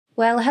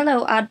Well,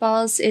 hello,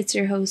 oddballs. It's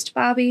your host,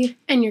 Bobby.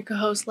 And your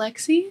co-host,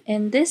 Lexi.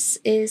 And this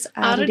is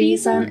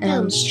Oddities on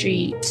Elm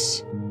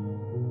Street.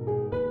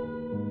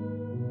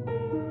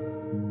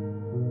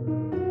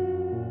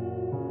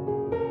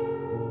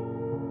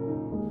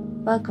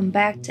 Welcome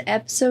back to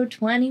episode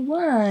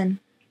 21.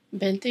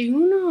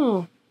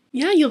 21.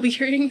 Yeah, you'll be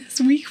hearing this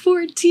week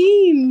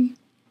 14.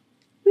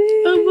 Woo!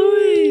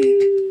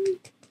 Oh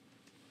boy.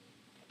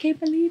 Can't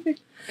believe it.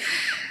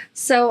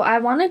 So I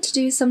wanted to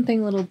do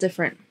something a little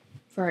different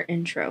for our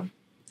intro.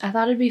 I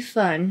thought it'd be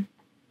fun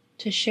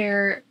to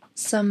share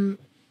some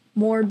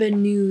morbid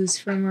news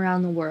from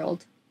around the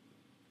world.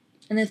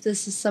 And if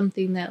this is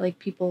something that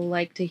people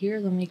like to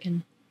hear, then we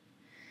can,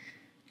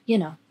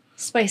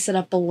 spice it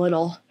up a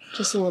little,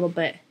 just a little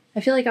bit. I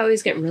feel like I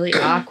always get really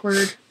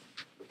awkward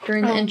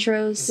during the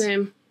intros.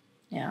 Same.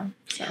 Yeah.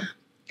 So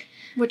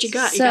what you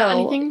got? You got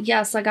anything?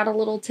 Yes, I got a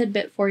little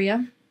tidbit for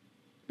you.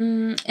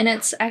 And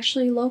it's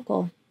actually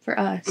local for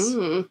us.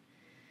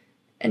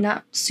 And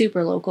not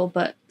super local,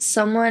 but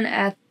someone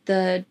at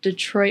the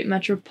Detroit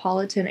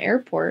Metropolitan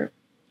Airport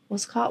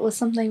was caught with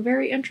something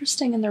very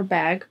interesting in their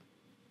bag.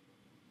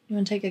 You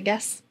want to take a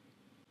guess?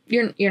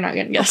 You're not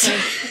going to guess. Okay.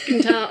 I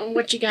can tell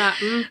what you got.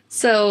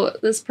 So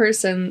this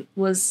person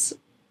was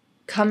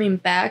coming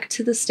back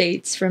to the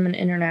States from an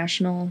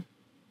international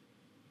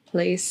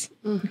place.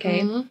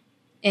 Okay.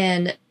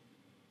 And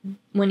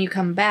when you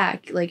come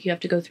back, you have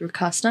to go through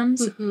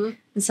customs.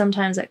 And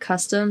sometimes at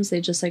customs,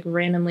 they just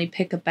randomly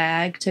pick a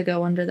bag to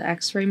go under the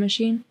x-ray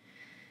machine.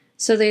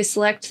 So they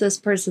select this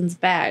person's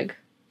bag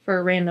for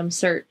a random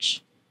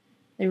search.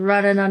 They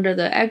run it under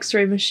the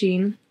x-ray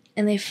machine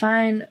and they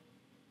find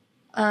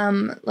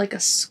a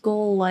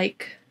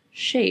skull-like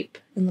shape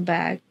in the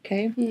bag,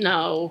 okay?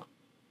 No.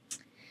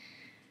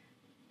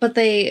 But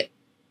they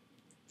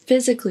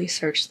physically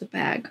search the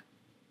bag.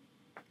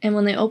 And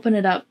when they open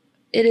it up,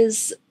 it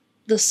is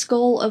the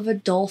skull of a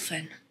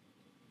dolphin.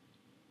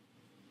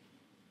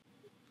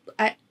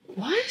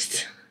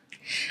 What?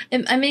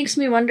 It makes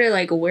me wonder,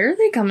 where are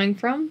they coming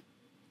from?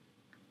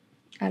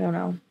 I don't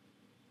know.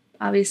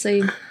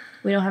 Obviously,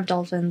 we don't have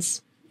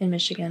dolphins in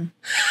Michigan.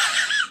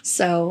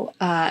 So,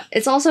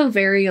 it's also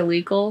very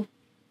illegal.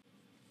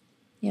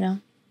 You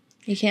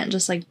can't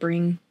just,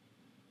 bring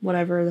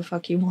whatever the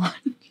fuck you want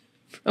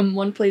from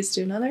one place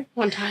to another.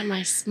 One time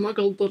I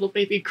smuggled little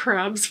baby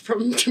crabs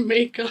from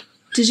Jamaica.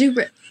 Did you?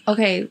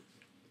 Okay.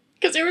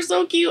 Because they were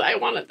so cute, I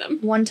wanted them.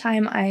 One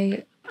time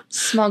I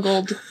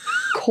smuggled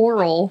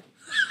coral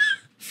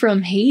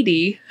from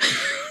Haiti.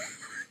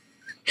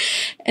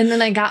 And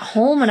then I got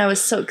home and I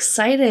was so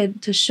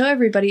excited to show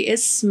everybody. It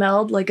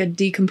smelled like a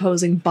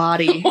decomposing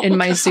body in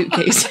my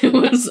suitcase. It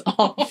was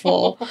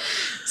awful.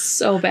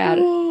 So bad.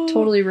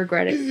 Totally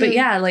regret it. But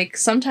yeah,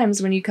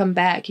 sometimes when you come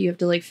back, you have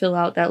to fill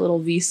out that little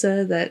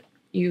visa that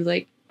you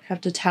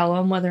have to tell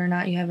them whether or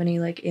not you have any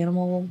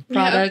animal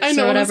products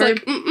or whatever. I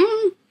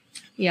was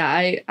Yeah,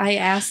 I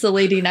asked the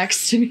lady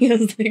next to me, I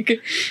was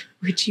like,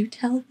 would you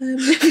tell them?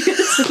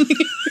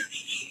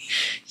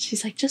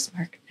 She's like, just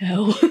mark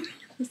no. I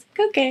was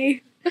like,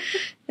 okay.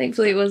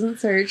 Thankfully it wasn't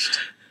searched.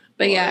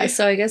 But yeah,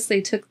 so I guess they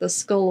took the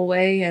skull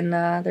away and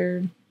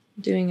they're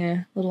doing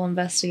a little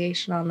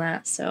investigation on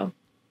that. So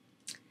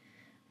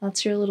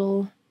that's your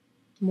little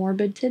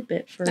morbid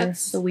tidbit for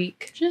the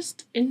week.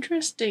 Just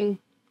interesting.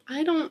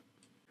 I don't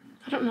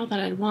know that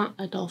I'd want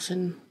a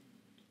dolphin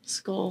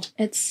skull.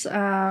 It's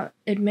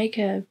it'd make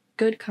a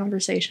good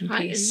conversation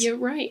piece. You're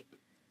right.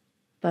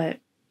 But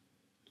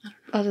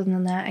other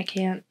than that, I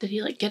can't. Did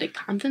he get it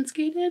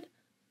confiscated?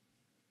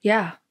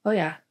 Yeah. Oh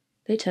yeah.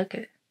 They took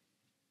it.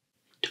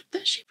 Took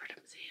that shit for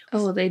themselves.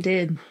 Oh, they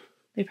did.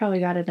 They probably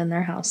got it in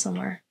their house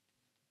somewhere.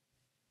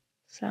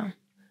 So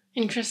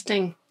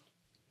interesting.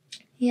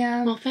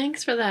 Yeah. Well,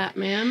 thanks for that,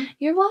 ma'am.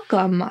 You're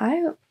welcome.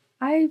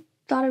 I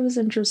thought it was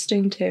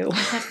interesting too. I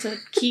have to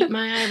keep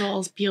my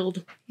eyeballs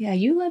peeled. Yeah,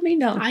 you let me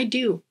know. I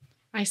do.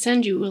 I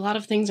send you a lot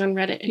of things on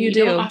Reddit, and you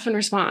do. don't often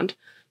respond.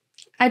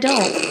 I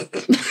don't.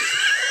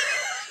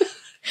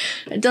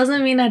 It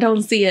doesn't mean I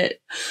don't see it.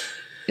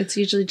 It's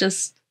usually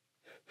just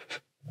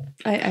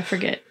I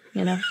forget,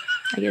 I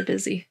get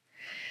busy.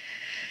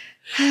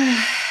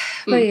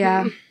 But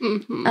yeah.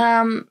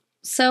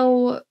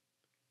 So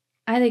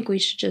I think we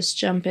should just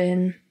jump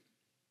in.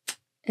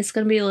 It's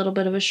going to be a little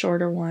bit of a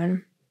shorter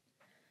one,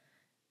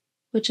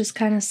 which is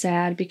kind of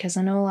sad because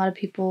I know a lot of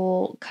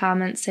people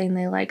comment saying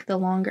they like the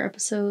longer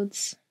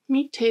episodes.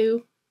 Me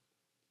too.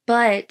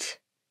 But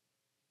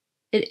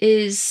it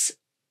is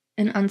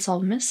an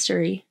unsolved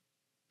mystery.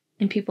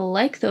 And people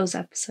like those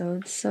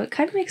episodes, so it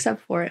kind of makes up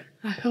for it.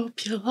 I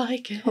hope you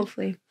like it.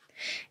 Hopefully.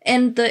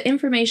 And the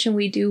information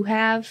we do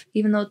have,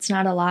 even though it's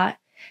not a lot,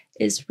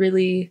 is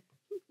really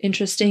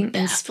interesting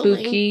and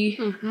spooky.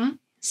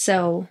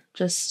 So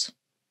just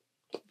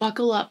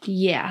buckle up.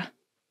 Yeah.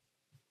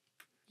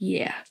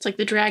 Yeah. It's like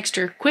the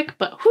dragster. Quick,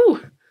 but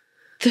whew.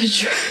 The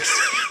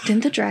dragster.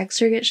 Didn't the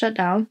dragster get shut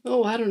down?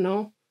 Oh, I don't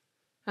know.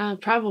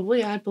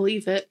 Probably. I'd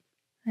believe it.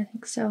 I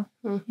think so.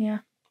 Yeah.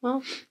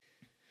 Well.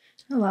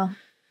 Oh, well.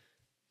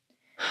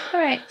 All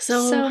right.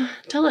 So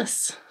tell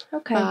us,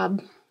 okay,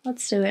 Bob,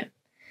 let's do it.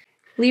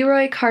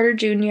 LeRoy Carter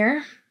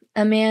Jr.,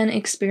 a man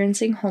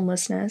experiencing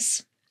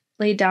homelessness,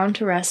 laid down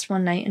to rest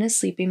one night in his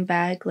sleeping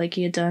bag like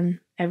he had done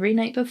every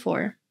night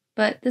before,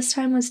 but this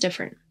time was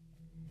different.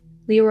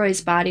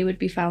 LeRoy's body would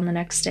be found the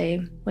next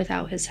day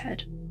without his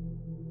head.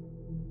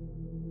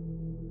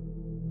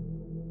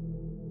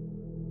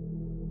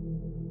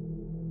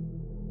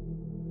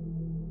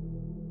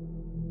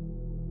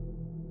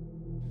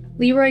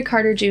 LeRoy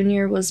Carter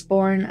Jr. was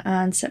born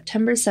on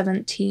September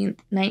 17,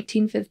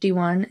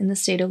 1951, in the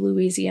state of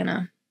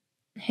Louisiana.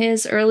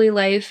 His early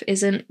life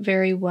isn't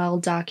very well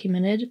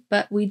documented,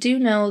 but we do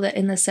know that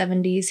in the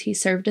 70s he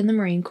served in the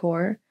Marine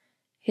Corps.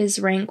 His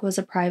rank was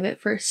a private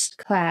first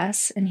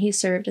class, and he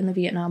served in the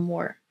Vietnam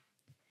War.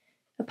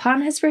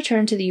 Upon his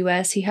return to the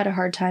U.S., he had a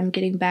hard time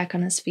getting back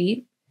on his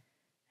feet,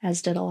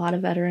 as did a lot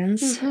of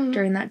veterans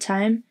during that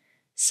time.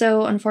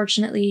 So,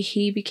 unfortunately,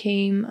 he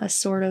became a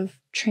sort of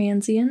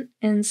transient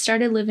and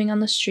started living on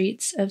the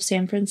streets of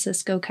San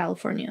Francisco,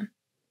 California.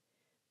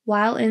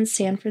 While in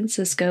San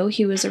Francisco,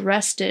 he was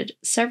arrested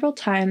several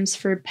times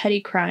for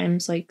petty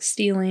crimes like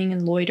stealing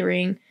and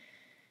loitering,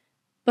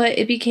 but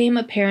it became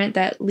apparent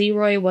that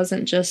LeRoy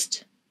wasn't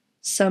just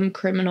some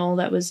criminal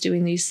that was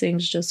doing these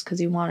things just because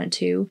he wanted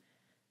to,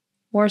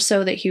 more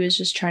so that he was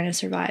just trying to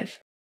survive.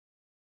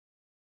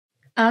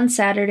 On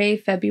Saturday,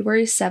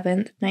 February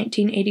 7th,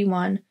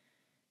 1981,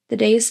 the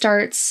day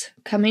starts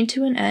coming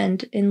to an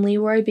end, and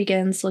LeRoy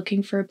begins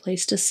looking for a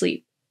place to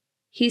sleep.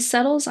 He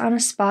settles on a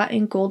spot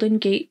in Golden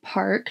Gate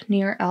Park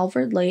near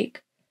Alvord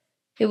Lake.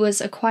 It was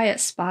a quiet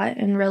spot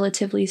and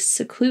relatively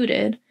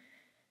secluded,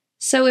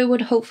 so it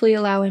would hopefully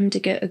allow him to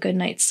get a good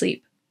night's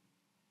sleep.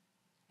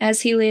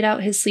 As he laid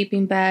out his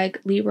sleeping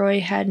bag,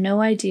 LeRoy had no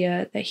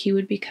idea that he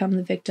would become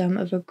the victim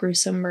of a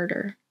gruesome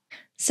murder.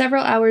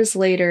 Several hours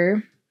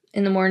later,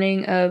 in the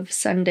morning of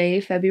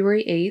Sunday,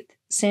 February 8th,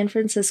 San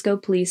Francisco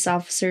police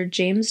officer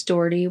James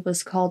Doherty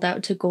was called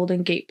out to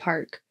Golden Gate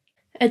Park.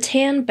 A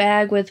tan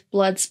bag with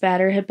blood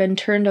spatter had been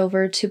turned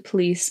over to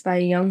police by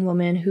a young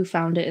woman who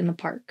found it in the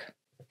park.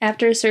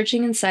 After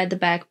searching inside the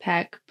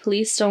backpack,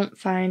 police don't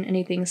find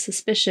anything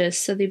suspicious,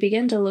 so they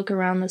begin to look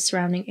around the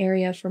surrounding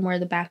area from where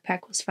the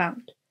backpack was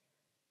found.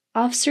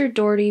 Officer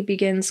Doherty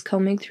begins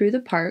combing through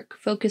the park,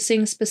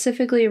 focusing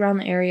specifically around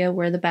the area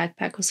where the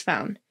backpack was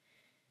found.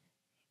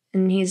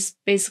 And he's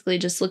basically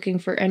just looking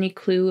for any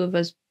clue of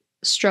a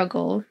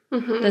struggle.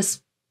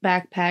 This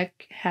backpack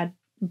had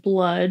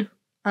blood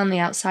on the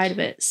outside of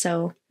it,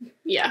 so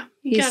yeah,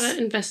 you gotta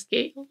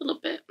investigate a little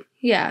bit.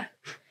 Yeah.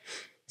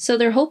 So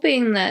they're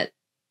hoping that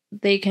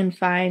they can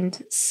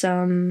find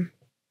some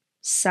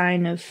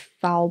sign of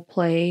foul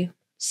play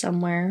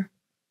somewhere,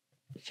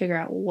 figure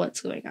out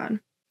what's going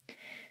on.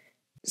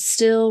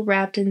 Still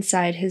wrapped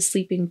inside his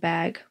sleeping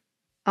bag,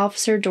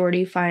 Officer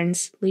Doherty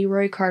finds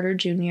LeRoy Carter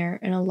Jr.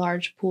 in a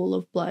large pool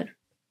of blood.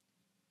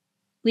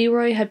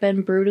 LeRoy had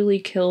been brutally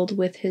killed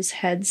with his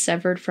head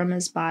severed from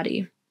his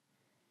body.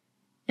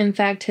 In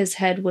fact, his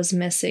head was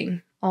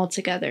missing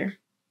altogether.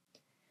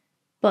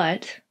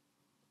 But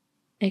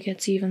it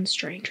gets even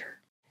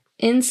stranger.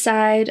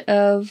 Inside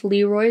of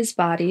LeRoy's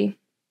body,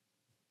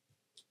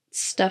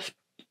 stuffed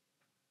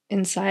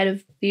inside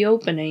of the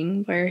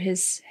opening where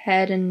his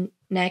head and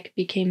neck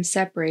became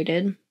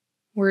separated,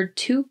 were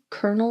 2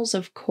 kernels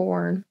of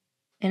corn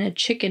and a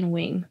chicken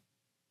wing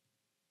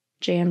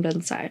jammed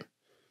inside.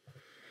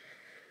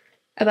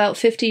 About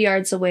 50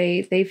 yards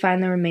away, they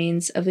find the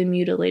remains of a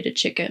mutilated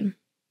chicken.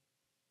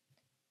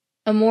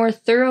 A more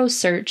thorough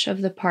search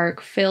of the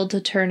park failed to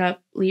turn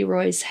up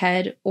LeRoy's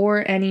head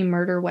or any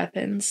murder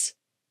weapons.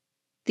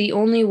 The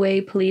only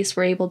way police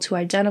were able to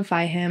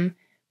identify him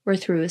were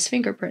through his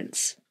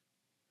fingerprints.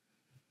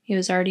 He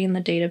was already in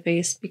the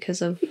database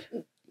because of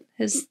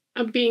his...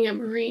 being a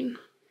Marine.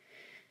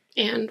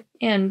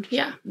 And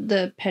yeah,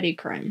 the petty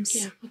crimes.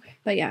 Yeah, okay.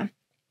 But yeah.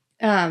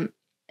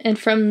 And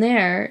from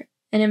there,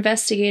 an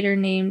investigator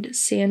named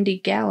Sandy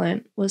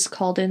Gallant was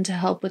called in to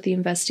help with the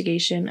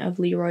investigation of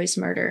LeRoy's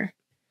murder.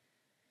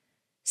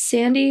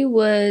 Sandy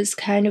was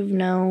kind of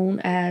known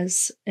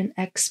as an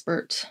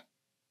expert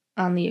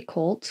on the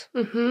occult.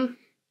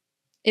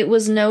 It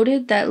was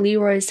noted that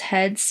LeRoy's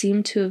head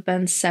seemed to have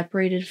been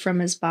separated from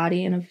his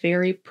body in a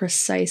very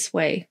precise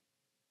way,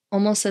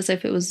 almost as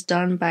if it was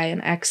done by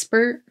an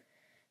expert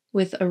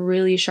with a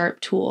really sharp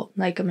tool,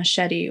 like a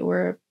machete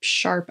or a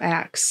sharp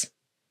axe.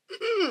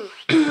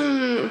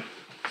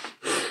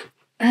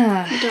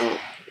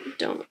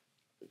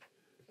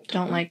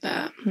 Don't like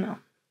that. No.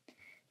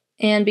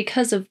 And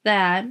because of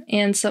that,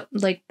 and so,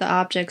 like the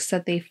objects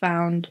that they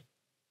found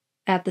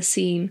at the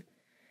scene,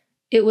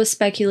 it was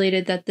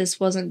speculated that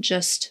this wasn't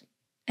just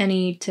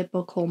any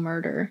typical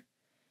murder.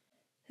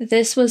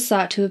 This was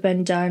thought to have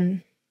been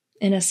done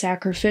in a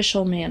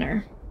sacrificial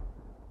manner.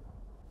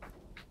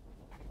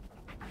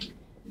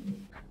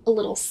 A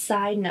little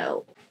side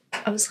note.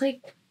 I was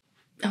like,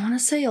 I want to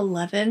say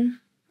 11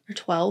 or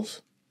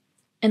 12.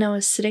 And I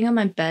was sitting on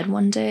my bed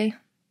one day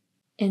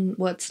in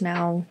what's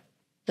now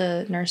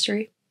the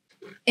nursery.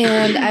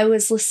 And I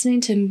was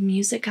listening to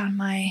music on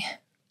my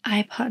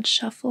iPod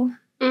Shuffle.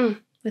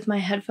 with my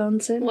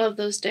headphones in. Love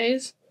those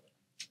days.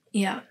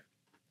 Yeah.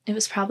 It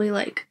was probably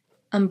like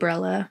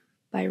Umbrella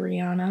by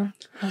Rihanna.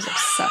 I was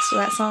obsessed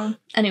with that song.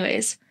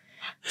 Anyways,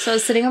 so I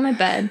was sitting on my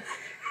bed.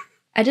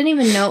 I didn't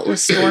even know it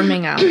was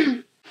storming out.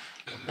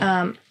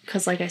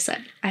 Because like I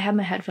said, I have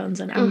my headphones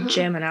in. I'm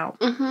jamming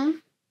out.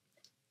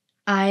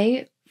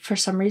 I, for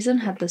some reason,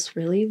 had this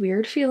really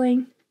weird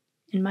feeling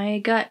in my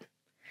gut.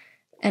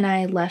 And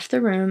I left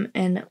the room,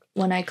 and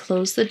when I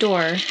closed the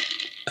door,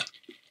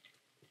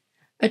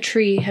 a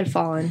tree had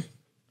fallen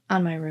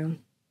on my room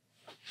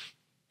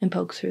and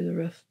poked through the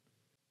roof.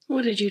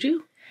 What did you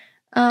do?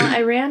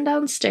 I ran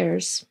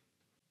downstairs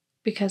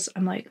because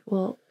I'm like,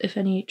 well, if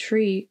any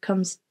tree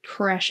comes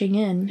crashing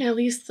in... At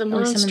least the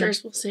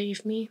monsters will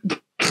save me.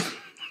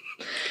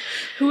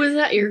 Who is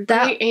that? Your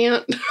great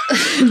aunt?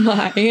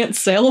 My Aunt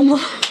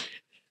Selma.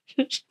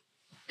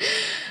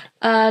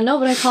 No,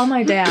 but I called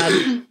my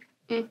dad.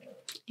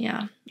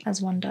 Yeah,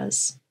 as one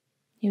does.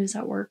 He was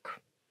at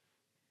work.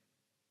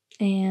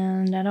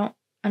 And I don't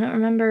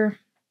remember.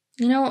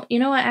 You know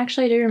what?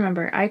 Actually, I do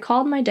remember. I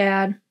called my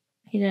dad.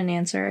 He didn't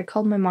answer. I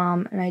called my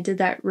mom, and I did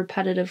that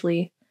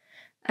repetitively.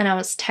 And I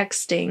was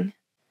texting.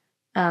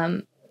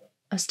 I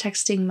was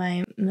texting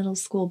my middle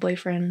school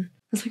boyfriend.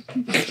 I was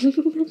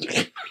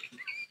like,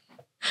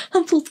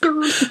 I'm so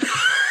scared.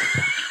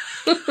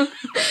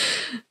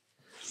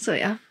 So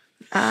yeah.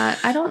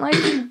 I don't like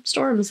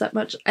storms that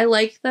much. I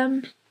like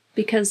them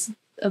because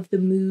of the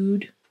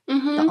mood, the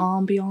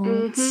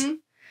ambiance.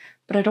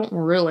 But I don't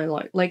really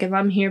like if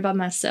I'm here by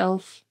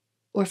myself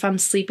or if I'm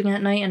sleeping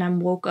at night and I'm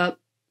woke up,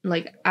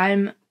 like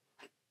I'm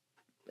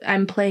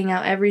playing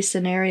out every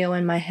scenario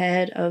in my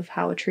head of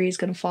how a tree is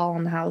going to fall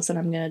on the house and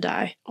I'm going to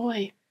die.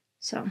 Oy.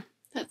 So.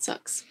 That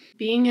sucks.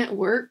 Being at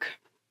work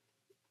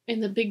in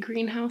the big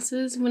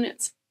greenhouses when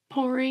it's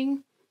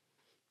pouring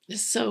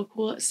is so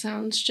cool. It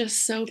sounds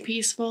just so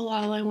peaceful.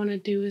 All I want to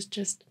do is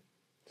just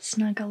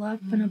snuggle up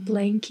in a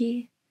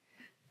blankie.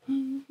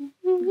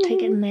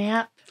 Take a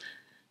nap.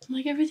 I'm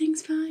like,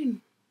 everything's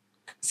fine.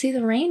 See,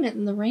 the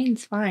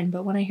rain's fine,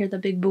 but when I hear the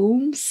big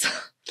booms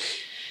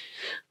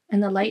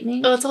and the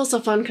lightning. Oh, it's also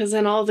fun because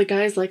then all the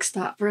guys like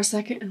stop for a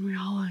second and we're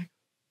all like,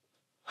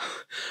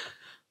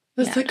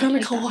 is it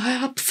gonna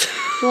collapse?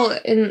 Well,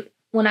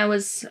 when I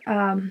was,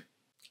 I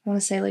want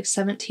to say like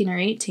 17 or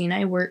 18,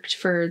 I worked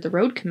for the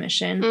road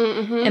commission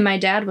and my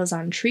dad was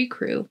on tree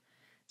crew.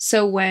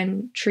 So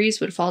when trees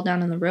would fall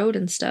down on the road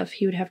and stuff,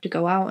 he would have to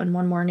go out. And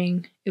one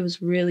morning it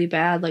was really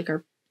bad. Like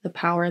the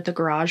power at the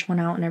garage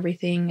went out and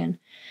everything. And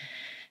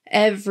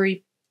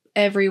every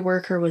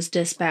worker was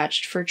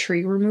dispatched for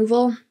tree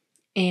removal.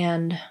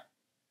 And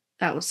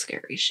that was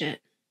scary shit.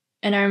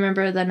 And I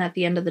remember then at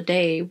the end of the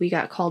day, we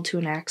got called to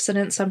an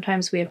accident.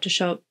 Sometimes we have to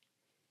show up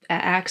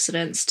at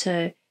accidents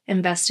to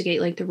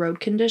investigate like the road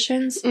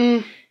conditions.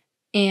 And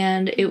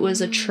it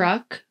was a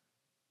truck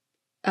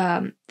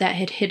that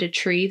had hit a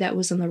tree that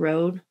was in the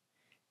road.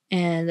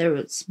 And there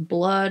was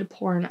blood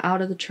pouring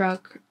out of the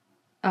truck.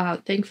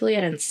 Thankfully,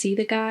 I didn't see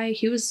the guy.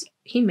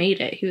 He made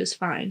it. He was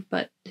fine.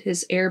 But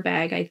his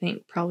airbag, I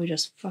think, probably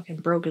just fucking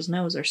broke his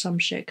nose or some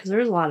shit. Because there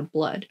was a lot of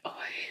blood. But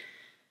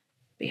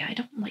yeah, I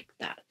don't like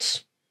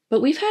that.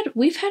 But we've had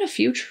a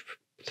few...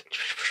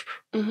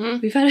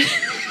 We've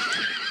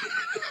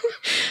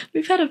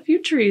had a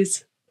few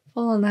trees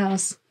fall on the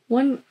house.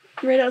 One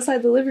right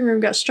outside the living room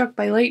got struck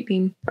by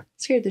lightning.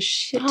 Scared the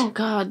shit. Oh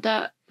God,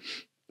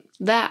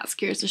 that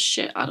scares the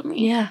shit out of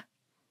me. Yeah.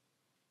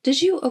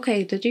 Did you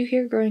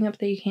hear growing up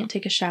that you can't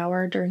take a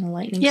shower during a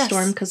lightning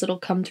storm because it'll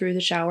come through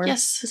the shower?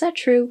 Yes. Is that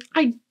true?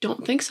 I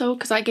don't think so,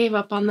 because I gave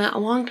up on that a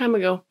long time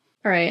ago.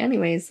 All right,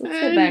 anyways, let's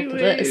get back to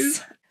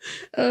this.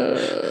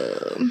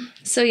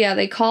 So yeah,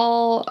 they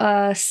call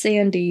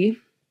Sandy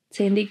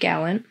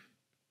Gallant.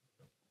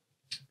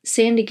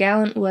 Sandy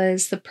Gallant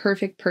was the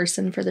perfect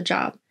person for the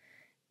job.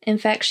 In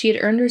fact, she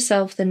had earned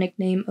herself the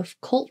nickname of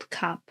Cult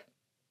Cop,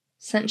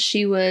 since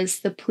she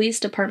was the police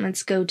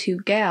department's go-to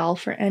gal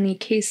for any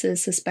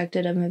cases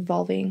suspected of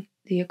involving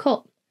the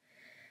occult.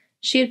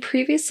 She had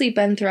previously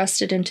been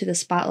thrusted into the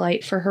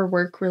spotlight for her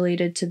work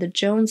related to the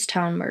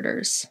Jonestown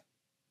murders,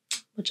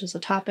 which is a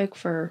topic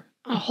for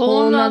a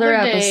whole nother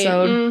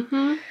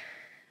episode.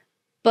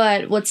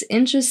 But what's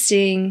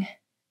interesting,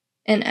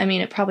 and I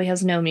mean, it probably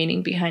has no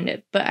meaning behind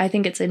it, but I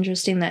think it's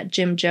interesting that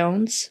Jim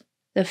Jones,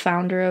 the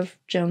founder of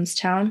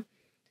Jonestown,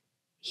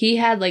 he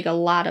had like a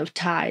lot of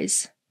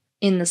ties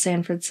in the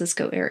San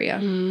Francisco area.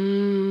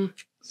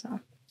 So,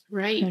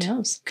 right. Who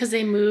knows? Because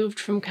they moved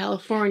from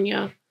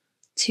California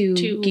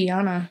to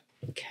Guyana.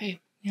 Okay.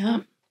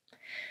 Yeah.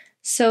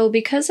 So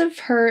because of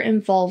her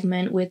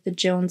involvement with the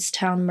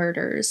Jonestown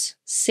murders,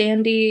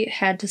 Sandy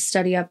had to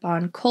study up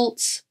on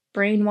cults,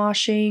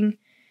 brainwashing,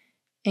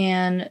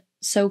 and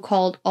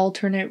so-called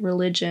alternate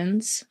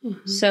religions.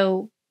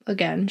 So,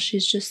 again,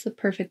 she's just the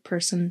perfect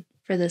person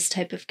for this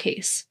type of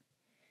case.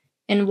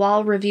 And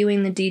while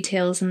reviewing the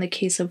details in the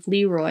case of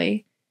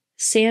LeRoy,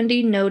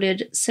 Sandy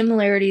noted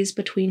similarities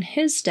between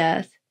his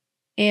death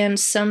and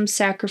some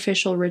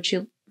sacrificial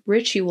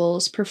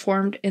rituals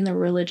performed in the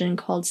religion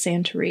called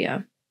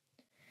Santeria.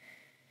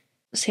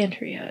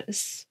 Santeria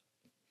is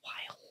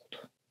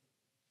wild.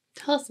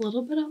 Tell us a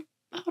little bit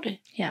about it.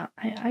 Yeah,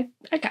 I got you.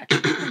 I got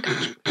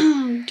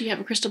you. Do you have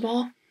a crystal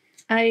ball?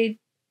 I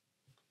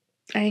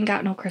ain't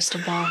got no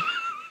crystal ball.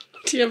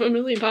 Do you have $1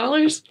 million?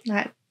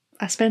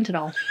 I spent it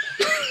all.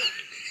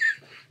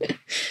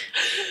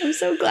 I'm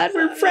so glad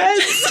we're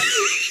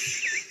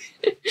friends.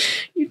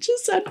 You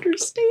just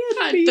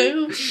understand me.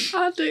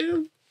 I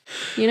do.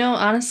 You know,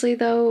 honestly,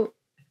 though,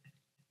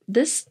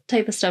 this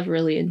type of stuff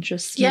really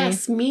interests me.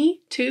 Yes,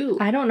 me too.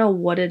 I don't know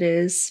what it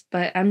is,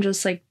 but I'm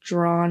just like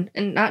drawn,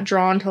 and not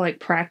drawn to like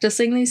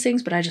practicing these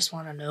things, but I just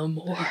want to know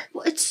more.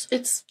 Well,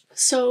 it's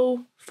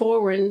so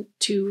foreign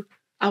to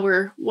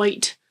our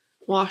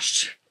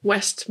whitewashed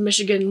West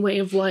Michigan way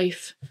of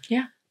life.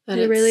 Yeah,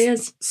 it really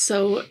is.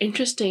 So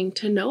interesting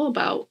to know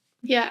about.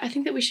 Yeah, I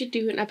think that we should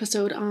do an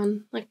episode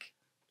on like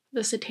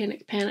the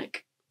satanic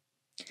panic.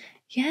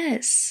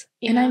 Yes.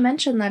 Yeah. And I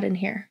mentioned that in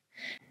here.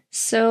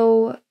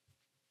 So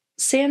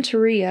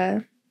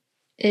Santeria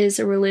is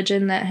a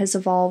religion that has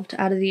evolved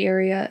out of the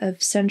area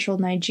of central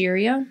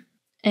Nigeria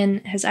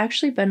and has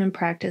actually been in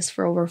practice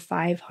for over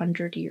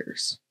 500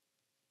 years.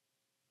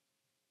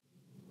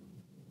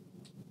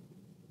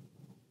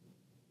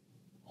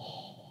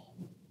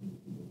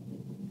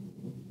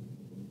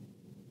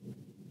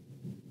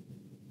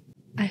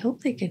 I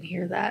hope they can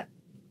hear that.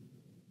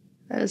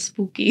 That is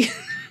spooky.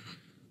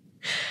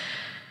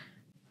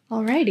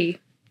 Alrighty.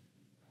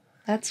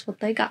 That's what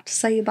they got to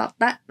say about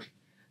that.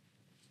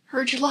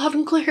 Heard you loud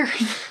and clear.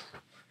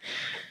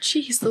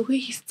 Jeez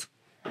Louise.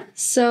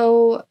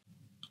 So,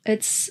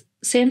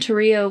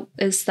 Santeria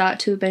is thought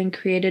to have been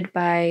created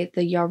by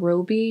the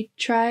Yoruba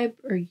tribe,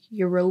 or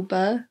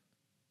Yoruba,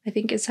 I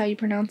think is how you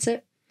pronounce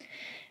it.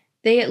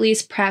 They at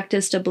least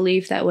practiced a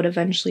belief that would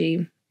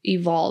eventually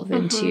evolve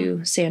into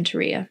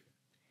Santeria.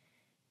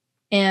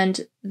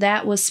 And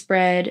that was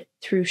spread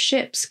through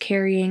ships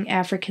carrying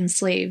African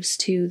slaves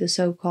to the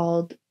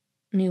so-called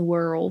New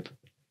World.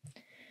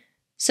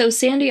 So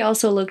Sandy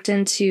also looked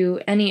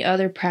into any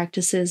other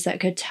practices that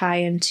could tie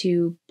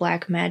into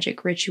black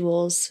magic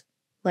rituals,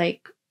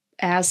 like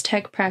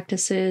Aztec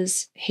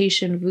practices,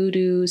 Haitian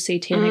voodoo,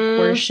 satanic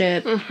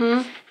worship,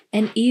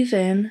 and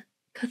even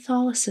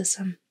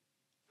Catholicism.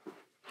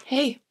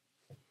 Hey.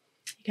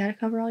 You gotta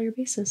cover all your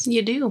bases.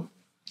 You do.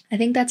 I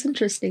think that's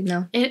interesting,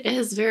 though. It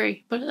is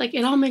very, but like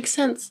it all makes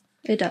sense.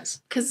 It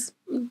does. Because,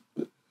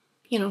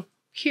 you know,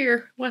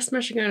 here, West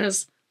Michigan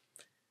it's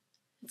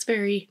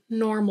very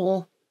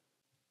normal.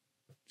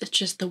 It's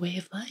just the way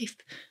of life.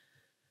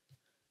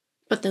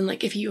 But then,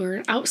 like, if you are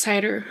an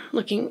outsider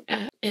looking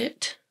at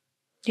it,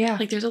 yeah,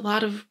 like, there's a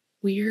lot of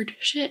weird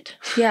shit.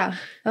 Yeah.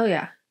 Oh,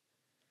 yeah.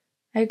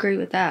 I agree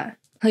with that.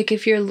 Like,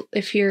 if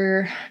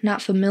you're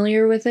not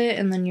familiar with it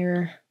and then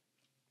you're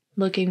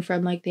looking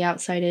from, like, the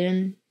outside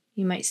in,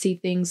 you might see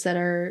things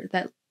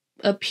that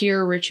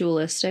appear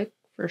ritualistic,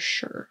 for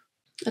sure.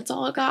 It's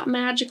all got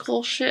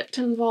magical shit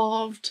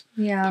involved.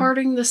 Yeah.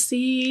 Parting the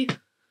sea,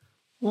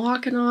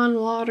 walking on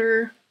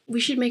water. We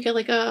should make it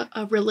like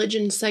a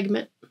religion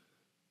segment.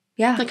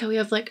 Yeah. Like how we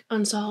have like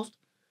Unsolved.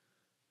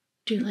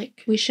 Do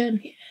like... We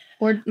should. Yeah.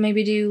 Or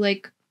maybe do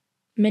like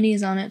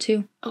minis on it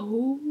too.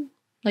 Oh.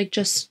 Like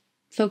just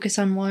focus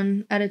on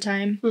one at a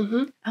time.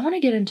 I want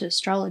to get into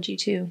astrology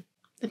too.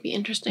 That'd be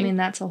interesting. I mean,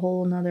 that's a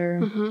whole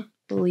nother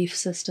belief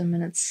system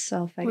in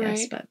itself, I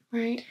guess. But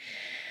right.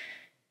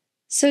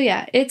 So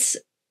yeah, it's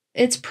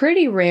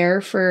pretty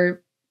rare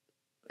for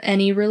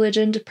any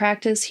religion to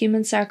practice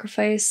human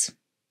sacrifice.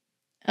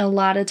 A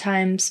lot of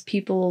times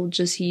people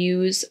just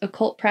use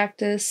occult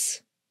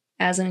practice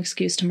as an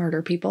excuse to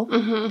murder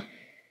people.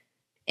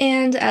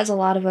 And as a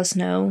lot of us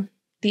know,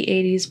 the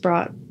 80s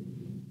brought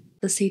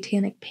the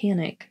satanic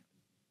panic.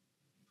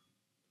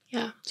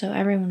 Yeah. So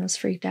everyone was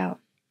freaked out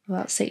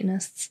about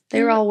Satanists.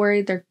 They were all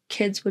worried their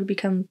kids would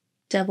become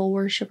devil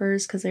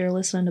worshippers because they were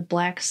listening to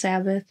Black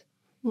Sabbath.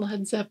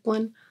 Led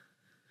Zeppelin.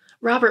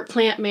 Robert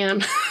Plant,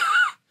 man.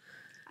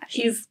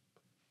 He's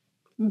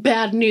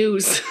bad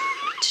news.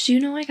 Did you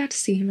know I got to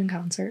see him in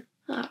concert?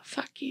 Ah,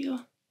 fuck you.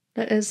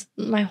 That made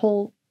my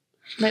whole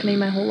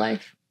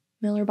life.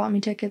 Miller bought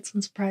me tickets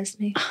and surprised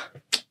me.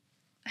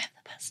 I have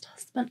the best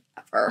husband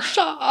ever.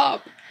 Shut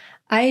up.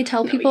 I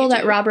tell people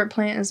that Robert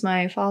Plant is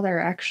my father,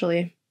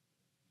 actually.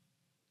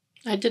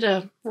 I did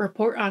a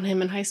report on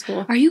him in high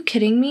school. Are you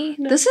kidding me?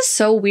 No. This is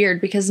so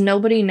weird because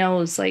nobody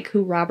knows like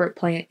who Robert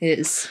Plant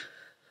is.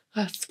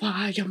 That's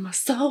why you're my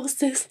soul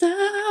sister.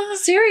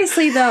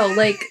 Seriously though,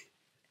 like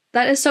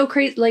that is so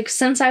crazy. Like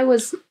since I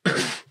was,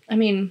 I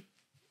mean,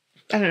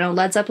 I don't know,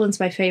 Led Zeppelin's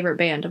my favorite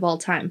band of all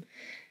time.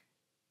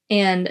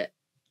 And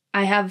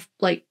I have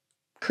like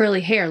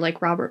curly hair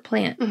like Robert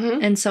Plant.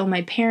 And so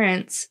my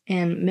parents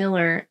and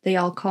Miller, they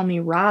all call me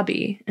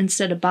Robbie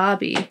instead of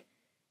Bobby.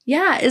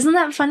 Yeah, isn't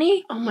that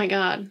funny? Oh my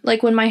God.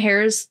 Like when my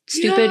hair is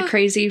stupid,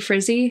 crazy,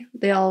 frizzy,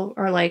 they all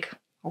are like,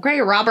 okay,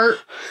 Robert.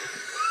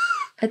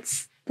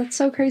 That's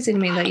so crazy to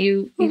me that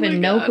you even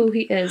know who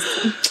he is.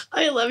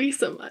 I love you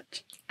so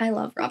much. I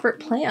love Robert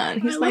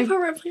Plant. I love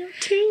Robert Plant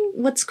too.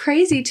 What's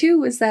crazy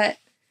too is that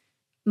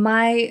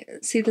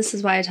this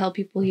is why I tell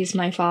people he's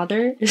my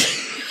father.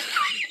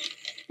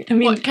 I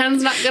mean, what,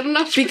 Ken's not good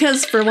enough?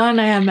 Because for one,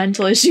 I have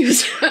mental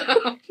issues.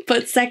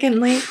 But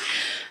secondly,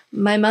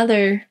 my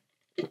mother,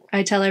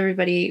 I tell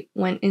everybody,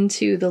 went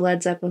into the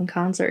Led Zeppelin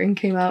concert and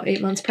came out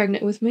 8 months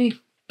pregnant with me.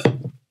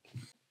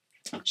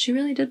 She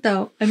really did,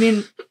 though. I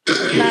mean,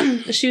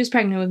 she was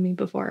pregnant with me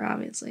before,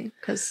 obviously,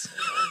 because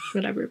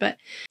whatever. But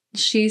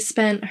she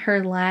spent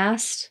her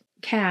last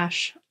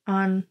cash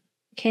on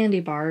candy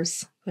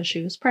bars because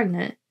she was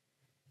pregnant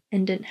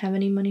and didn't have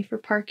any money for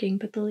parking,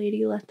 but the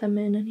lady let them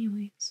in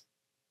anyways.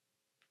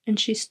 And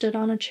she stood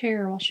on a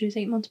chair while she was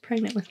 8 months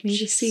pregnant with me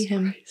to see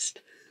him. Christ.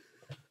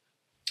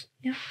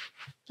 Yeah,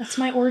 that's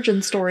my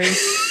origin story.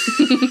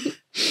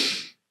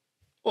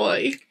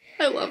 Boy,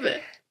 I love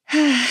it.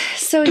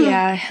 So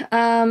yeah.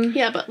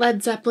 Yeah, but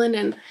Led Zeppelin,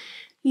 and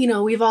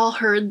we've all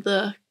heard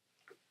the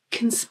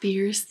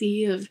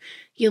conspiracy of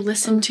you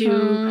listen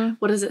to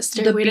what is it,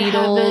 Stairway to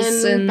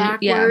Heaven and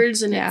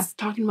backwards, and it's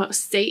talking about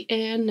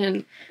Satan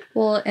and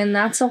and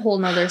that's a whole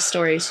nother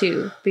story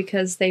too,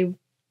 because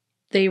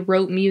they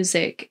wrote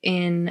music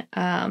in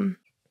a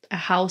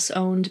house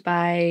owned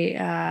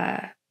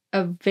by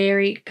a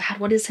very, God,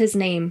 what is his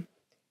name?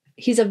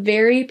 He's a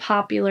very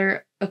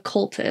popular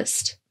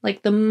occultist,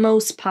 like the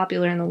most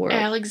popular in the world.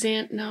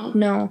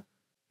 No,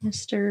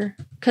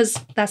 because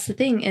that's the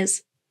thing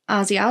is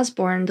Ozzy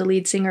Osbourne, the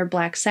lead singer of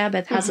Black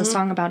Sabbath, has a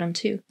song about him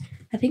too.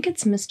 I think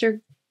it's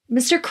Mr.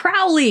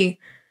 Crowley.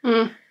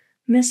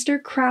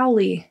 Mr.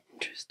 Crowley.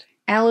 Interesting.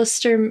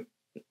 Aleister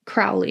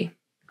Crowley.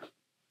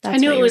 I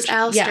knew it was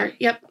Aleister. Yeah.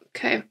 Yep.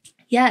 Okay.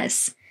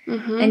 Yes.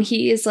 And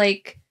he is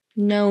like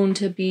known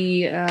to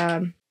be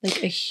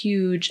like a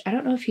huge, I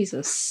don't know if he's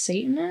a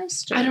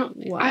Satanist or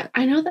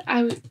I know that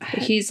but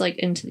he's like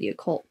into the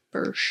occult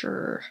for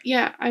sure.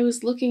 Yeah, I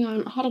was looking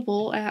on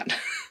Audible at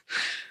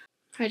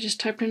I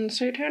just typed in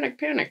Satanic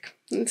Panic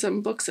and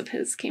some books of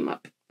his came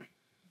up.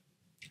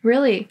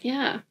 Really?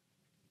 Yeah.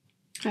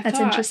 That's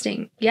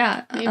interesting.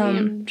 Yeah. Maybe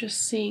I'm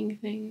just seeing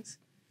things.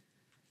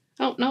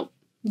 Oh, no.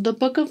 The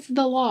Book of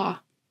the Law.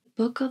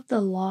 Book of the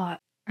Law.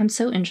 I'm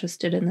so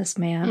interested in this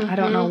man. I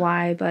don't know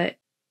why, but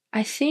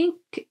I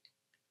think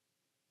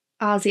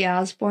Ozzy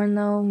Osbourne,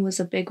 though, was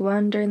a big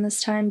one during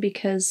this time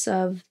because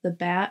of the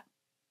bat.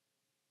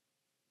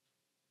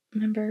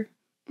 Remember?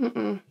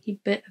 He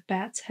bit a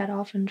bat's head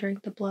off and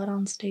drank the blood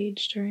on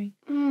stage during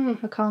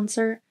a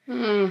concert.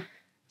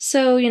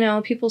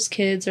 So, people's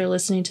kids are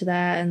listening to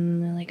that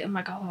and they're like, oh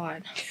my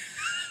God,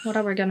 what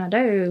are we gonna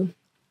do?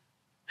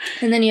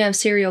 And then you have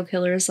serial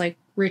killers like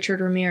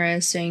Richard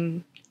Ramirez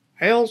saying,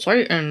 Hail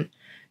Satan,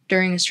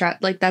 during his trap.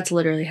 Like, that's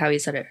literally how he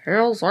said it.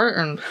 Hail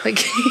Satan. Like,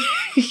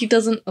 he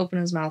doesn't open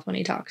his mouth when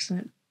he talks and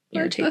it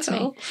irritates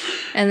me.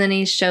 And then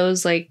he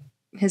shows, like,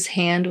 his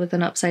hand with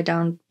an upside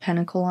down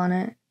pentacle on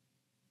it.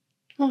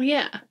 Oh,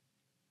 yeah.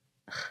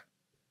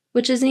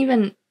 Which isn't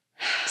even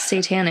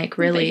satanic,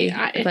 really.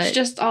 It's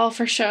just all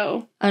for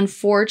show.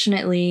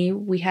 Unfortunately,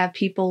 we have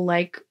people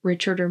like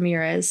Richard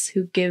Ramirez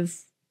who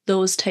give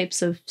those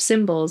types of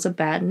symbols a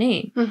bad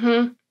name.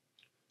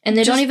 And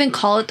they don't even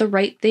call it the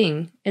right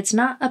thing. It's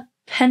not a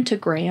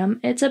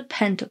pentagram. It's a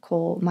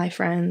pentacle, my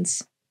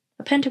friends.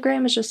 A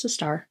pentagram is just a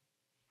star.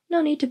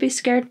 No need to be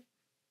scared.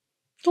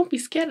 Don't be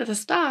scared of the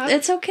star.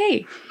 It's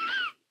okay.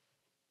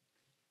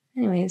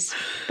 Anyways,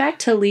 back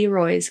to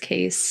LeRoy's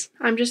case.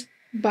 I'm just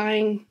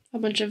buying a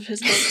bunch of his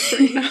books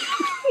right now.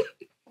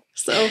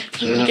 So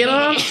get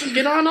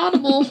on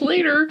Audible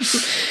later.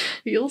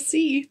 You'll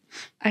see.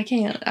 I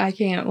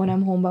can't when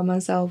I'm home by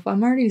myself.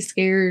 I'm already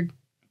scared.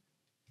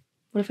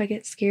 What if I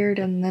get scared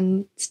and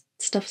then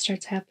stuff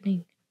starts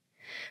happening?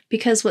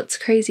 Because what's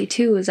crazy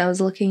too is I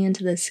was looking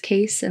into this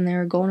case and they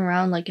were going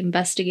around like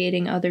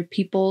investigating other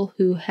people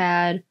who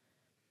had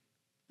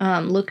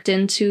looked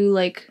into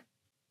like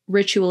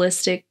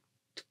ritualistic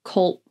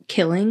cult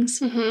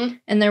killings.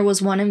 And there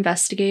was one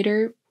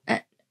investigator,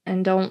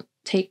 and don't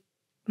take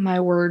my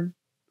word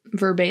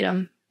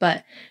verbatim,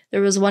 but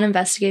there was one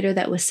investigator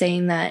that was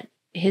saying that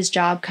his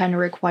job kind of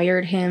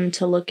required him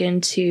to look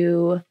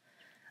into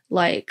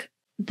like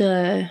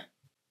the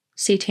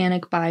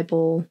Satanic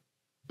Bible,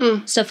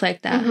 stuff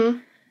like that.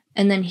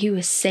 And then he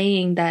was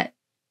saying that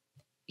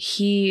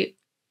he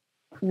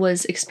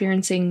was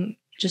experiencing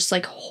just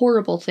like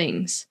horrible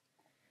things.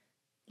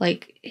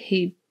 Like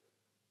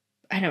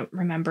I don't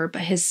remember,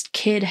 but his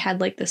kid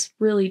had like this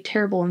really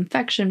terrible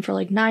infection for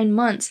like 9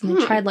 months and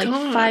they tried like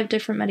 5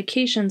 different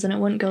medications and it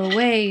wouldn't go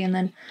away. And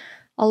then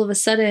all of a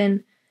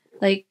sudden,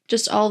 like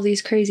just all of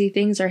these crazy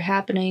things are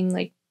happening,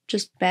 like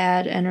just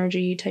bad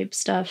energy type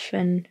stuff.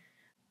 And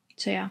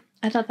so, yeah,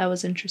 I thought that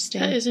was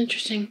interesting. That is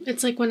interesting.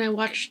 It's like when I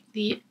watched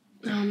the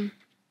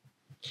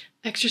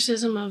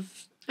exorcism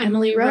of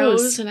Emily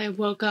Rose and I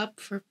woke up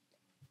for...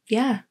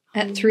 Yeah,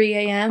 at 3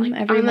 a.m.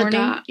 like every morning.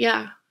 Dot,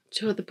 yeah,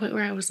 to the point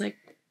where I was like,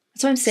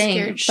 that's what I'm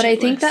saying. But I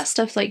think that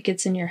stuff like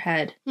gets in your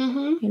head.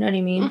 You know what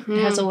I mean?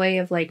 It has a way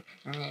of like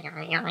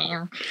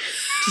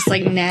just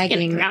like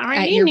nagging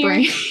at your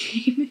brain.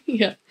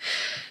 Yeah.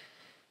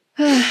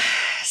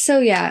 So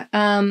yeah.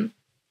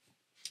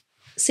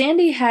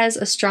 Sandy has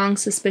a strong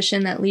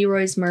suspicion that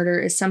LeRoy's murder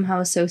is somehow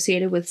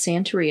associated with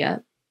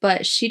Santeria,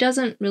 but she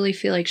doesn't really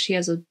feel like she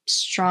has a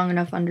strong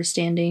enough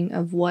understanding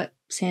of what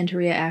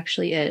Santeria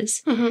actually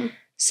is. Mm-hmm.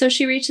 So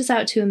she reaches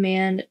out to a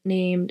man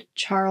named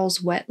Charles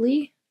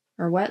Wetley,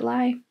 or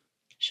Wetlie.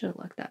 Should have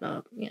looked that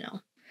up, you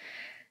know.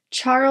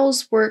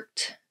 Charles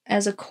worked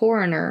as a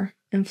coroner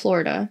in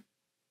Florida,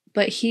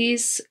 but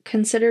he's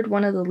considered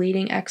one of the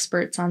leading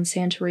experts on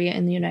Santeria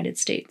in the United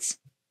States.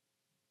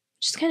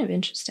 Which is kind of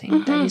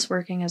interesting that he's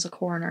working as a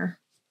coroner.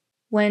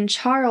 When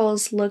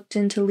Charles looked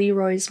into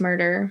LeRoy's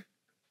murder,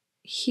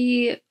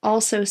 he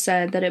also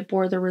said that it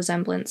bore the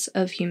resemblance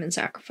of human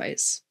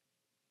sacrifice.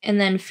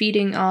 And then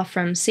feeding off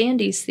from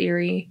Sandy's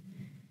theory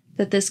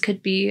that this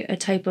could be a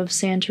type of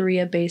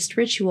Santeria-based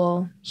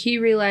ritual, he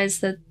realized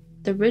that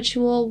the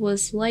ritual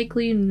was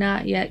likely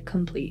not yet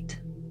complete.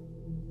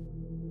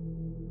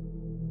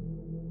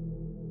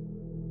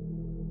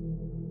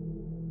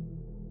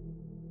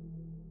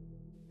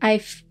 I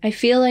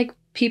feel like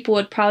people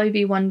would probably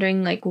be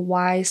wondering, like,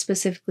 why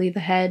specifically the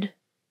head?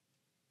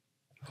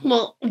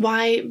 Well,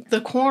 why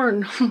the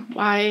corn?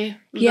 Why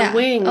the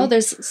wing? Oh,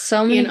 there's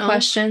so many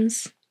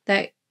questions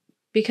that,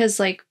 because,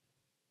 like,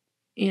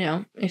 you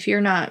know, if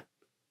you're not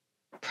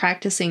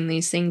practicing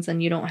these things,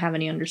 then you don't have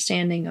any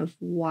understanding of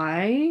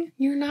why.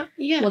 You're not,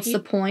 yeah. What's the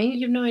point?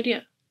 You have no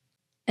idea.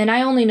 And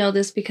I only know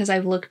this because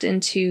I've looked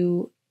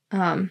into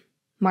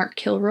Mark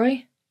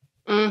Kilroy.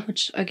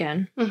 Which,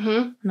 again,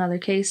 another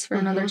case for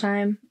another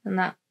time, and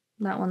that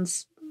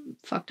one's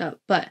fucked up.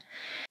 But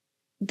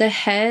the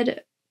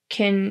head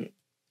can,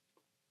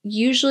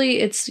 usually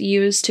it's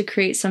used to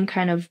create some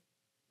kind of,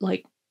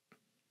 like,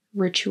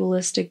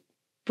 ritualistic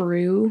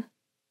brew.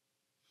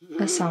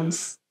 That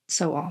sounds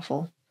so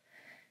awful.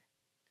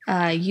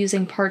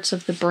 Using parts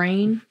of the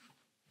brain,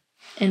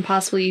 and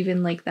possibly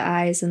even, like, the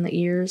eyes and the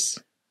ears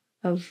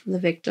of the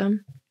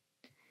victim.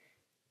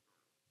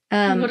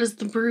 What is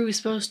the brew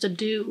supposed to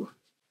do?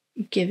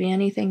 Give you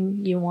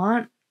anything you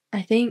want,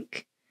 I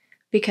think,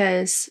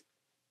 because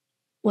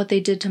what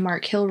they did to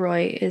Mark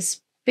Kilroy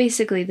is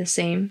basically the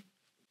same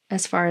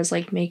as far as,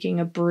 like, making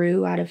a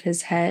brew out of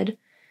his head.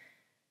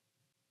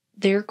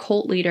 Their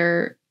cult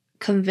leader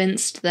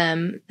convinced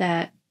them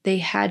that they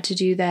had to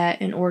do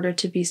that in order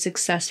to be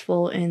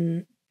successful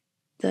in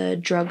the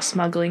drug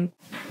What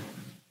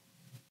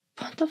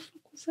the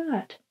fuck was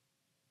that?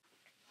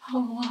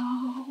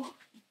 Hello.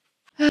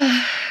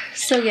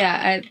 So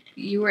yeah,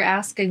 you were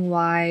asking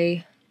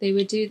why they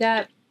would do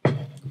that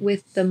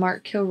with the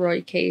Mark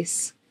Kilroy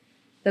case.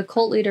 The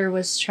cult leader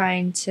was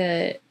trying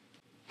to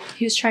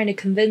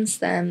convince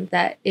them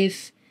that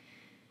if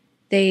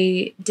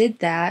they did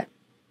that,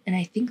 and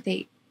I think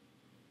they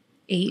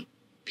ate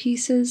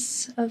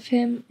pieces of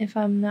him, if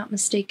I'm not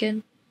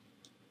mistaken,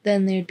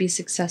 then they'd be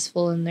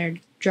successful in their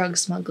drug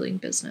smuggling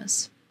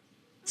business.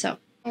 So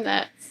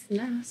that's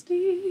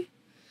nasty.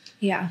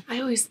 Yeah.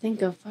 I always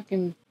think of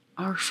fucking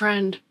our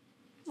friend,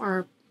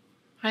 our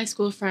high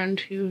school friend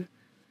who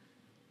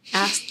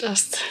asked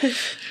us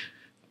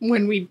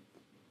when we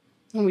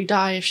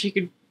die if she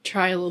could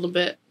try a little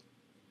bit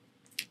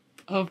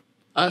of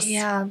us.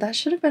 Yeah, that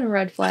should have been a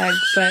red flag,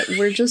 but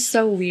we're just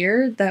so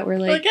weird that we're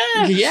like,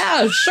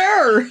 yeah,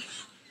 sure.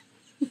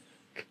 I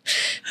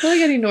feel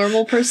like any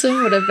normal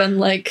person would have been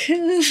like,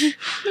 I'm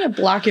gonna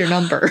block your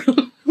number.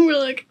 We're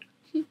like,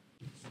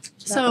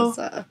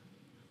 so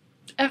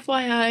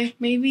FYI,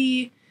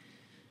 maybe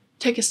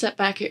take a step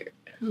back here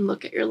and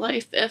look at your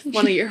life if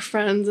one of your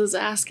friends is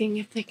asking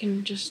if they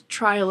can just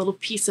try a little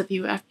piece of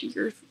you after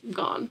you're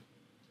gone.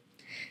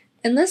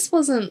 And this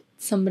wasn't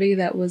somebody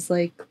that was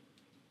like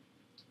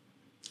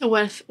a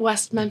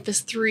West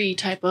Memphis 3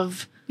 type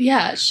of...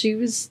 Yeah, she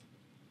was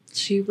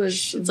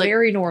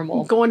very like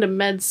normal. Going to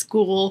med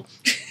school.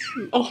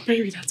 Oh,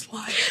 maybe that's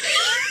why.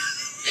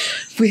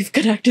 We've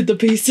connected the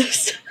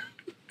pieces.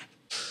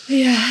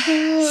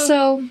 Yeah.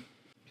 So,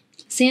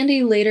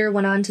 Sandy later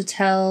went on to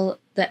tell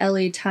the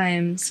LA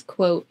Times,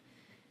 quote,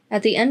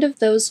 "At the end of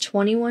those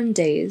 21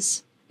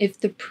 days, if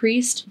the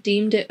priest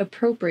deemed it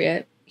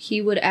appropriate, he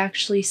would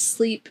actually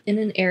sleep in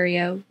an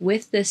area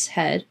with this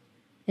head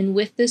and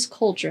with this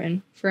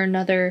cauldron for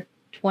another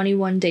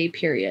 21-day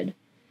period.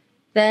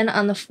 Then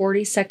on the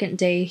 42nd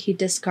day, he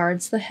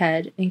discards the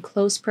head in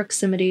close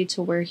proximity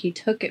to where he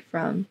took it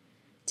from.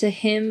 To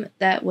him,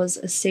 that was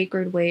a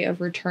sacred way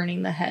of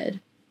returning the head."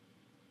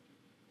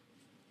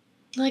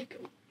 Like,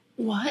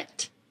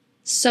 what?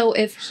 So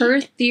if her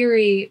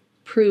theory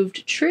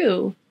proved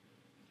true,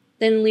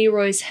 then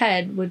LeRoy's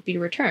head would be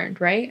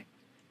returned, right?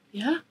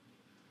 Yeah.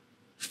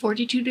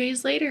 42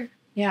 days later.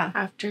 Yeah.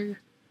 After,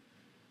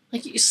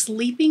 like, you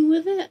sleeping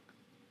with it?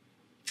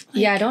 Like,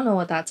 yeah, I don't know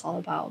what that's all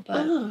about,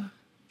 but... Ugh.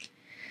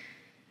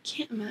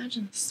 Can't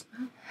imagine the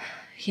smell.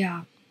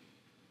 Yeah.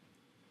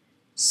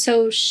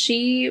 So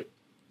she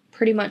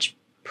pretty much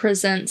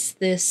presents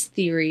this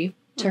theory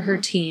to her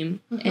team,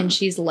 and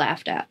she's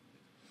laughed at.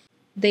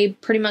 They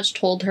pretty much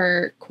told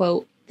her,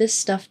 quote, "This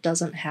stuff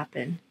doesn't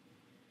happen."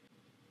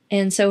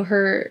 And so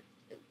her,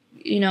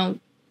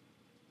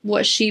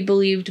 what she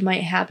believed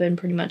might happen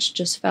pretty much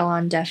just fell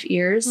on deaf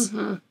ears.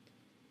 Mm-hmm.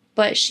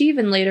 But she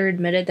even later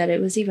admitted that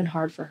it was even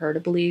hard for her to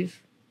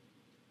believe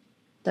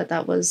that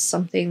that was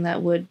something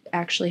that would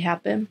actually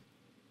happen.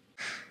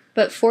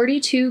 But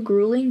 42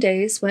 grueling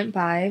days went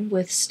by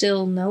with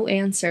still no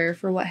answer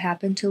for what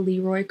happened to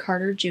LeRoy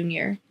Carter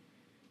Jr.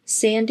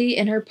 Sandy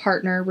and her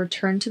partner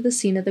returned to the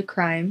scene of the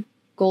crime,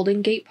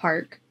 Golden Gate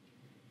Park,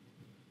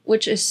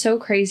 which is so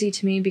crazy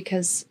to me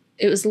because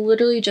it was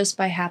literally just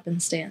by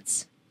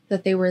happenstance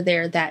that they were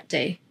there that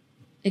day.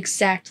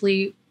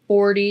 Exactly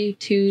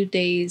 42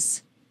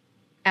 days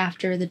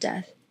after the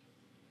death.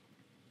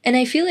 And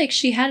I feel like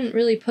she hadn't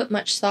really put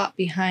much thought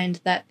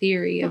behind that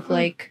theory of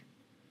like,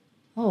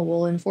 oh,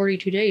 well, in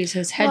 42 days,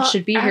 his head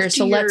should be here,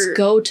 so let's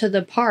go to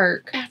the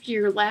park. After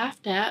you're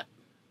laughed at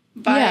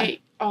by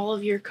all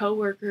of your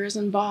coworkers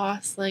and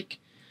boss, like,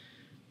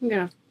 I'm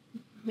going to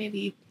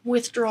maybe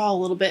withdraw a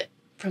little bit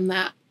from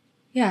that.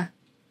 Yeah.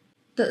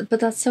 But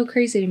that's so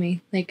crazy to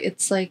me. Like,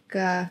 it's like,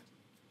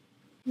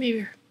 maybe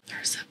her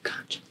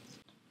subconscious.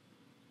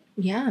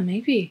 Yeah,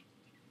 maybe.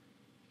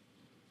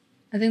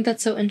 I think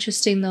that's so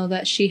interesting, though,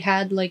 that she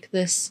had, like,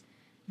 this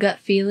gut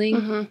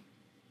feeling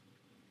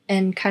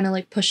and kind of,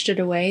 like, pushed it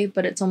away,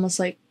 but it's almost,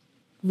 like,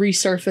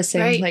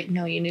 resurfacing. Like,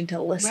 no, you need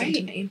to listen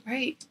to me.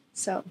 Right.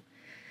 So,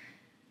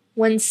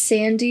 when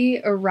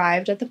Sandy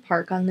arrived at the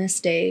park on this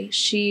day,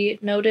 she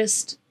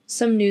noticed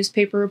some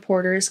newspaper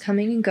reporters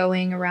coming and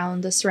going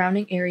around the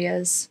surrounding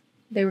areas.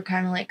 They were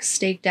kind of, like,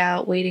 staked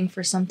out, waiting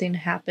for something to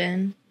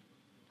happen,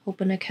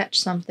 hoping to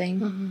catch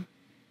something.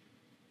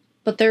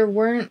 But there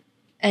weren't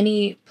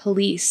any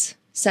police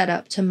set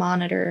up to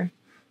monitor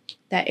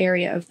that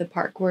area of the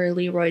park where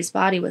LeRoy's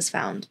body was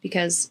found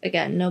because,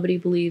 again, nobody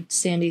believed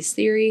Sandy's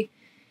theory.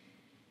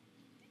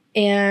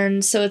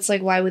 And so it's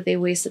like, why would they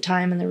waste the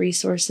time and the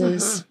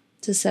resources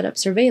to set up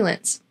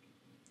surveillance?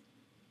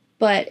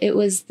 But it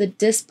was the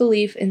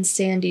disbelief in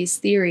Sandy's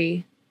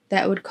theory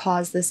that would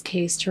cause this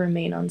case to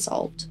remain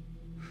unsolved.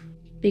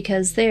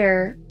 Because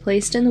there,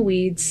 placed in the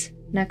weeds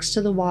next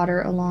to the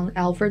water along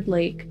Alfred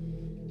Lake,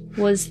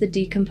 was the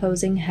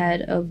decomposing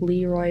head of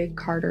LeRoy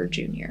Carter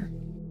Jr.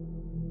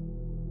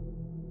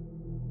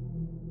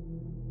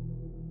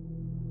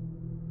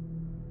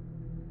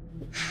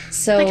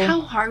 So, like,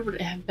 how hard would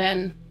it have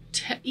been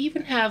to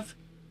even have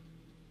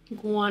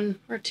one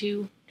or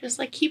two, just,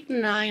 like, keeping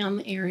an eye on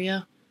the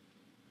area?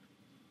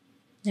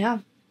 Yeah.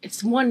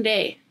 It's one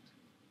day.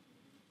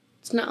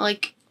 It's not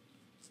like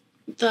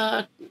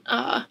the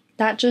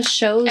that just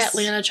shows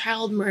Atlanta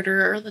child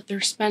murderer that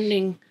they're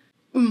spending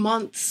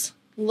months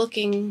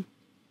looking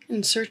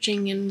and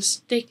searching and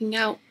staking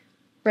out.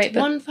 Right,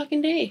 one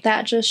fucking day.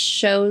 That just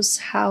shows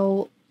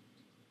how...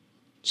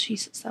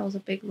 Jesus, that was a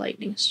big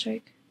lightning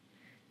strike.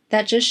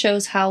 That just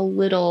shows how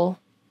little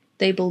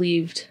they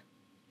believed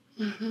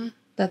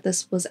that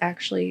this was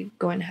actually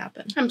going to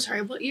happen. I'm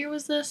sorry, what year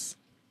was this?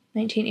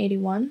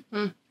 1981,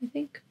 I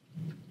think.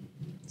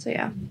 So,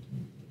 yeah.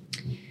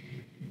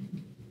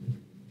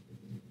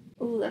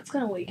 Oh, that's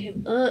gonna wake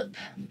him up.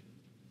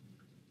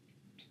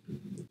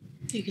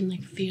 You can,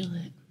 like, feel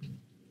it.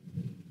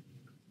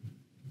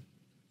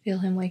 Feel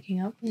him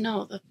waking up?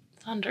 No, the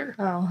thunder.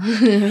 Oh.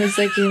 I was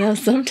like,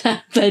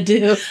 sometimes I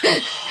do.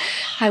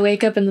 I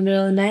wake up in the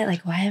middle of the night,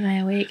 like, why am I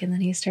awake? And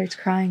then he starts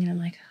crying, and I'm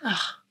like,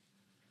 oh,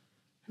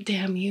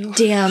 damn you.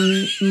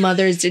 Damn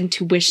mother's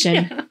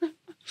intuition. Yeah.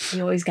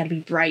 You always gotta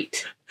be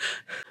bright.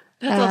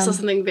 That's also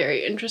something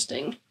very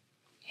interesting.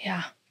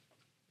 Yeah,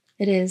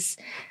 it is.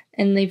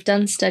 And they've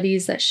done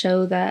studies that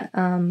show that,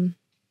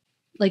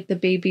 like, the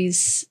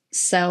baby's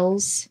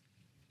cells,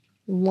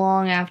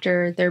 long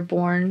after they're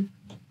born,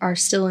 are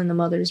still in the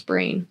mother's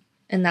brain.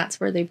 And that's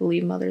where they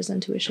believe mother's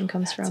intuition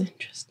comes from. That's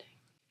interesting.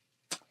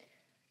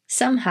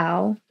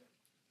 Somehow,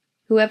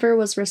 whoever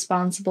was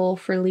responsible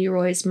for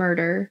LeRoy's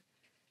murder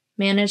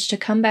managed to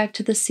come back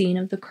to the scene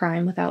of the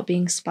crime without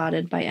being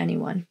spotted by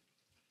anyone.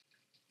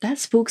 That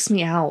spooks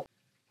me out.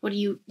 What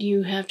do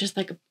you have, just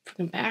like a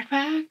freaking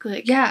backpack?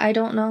 Like, yeah, I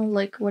don't know.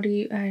 Like, what do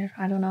you...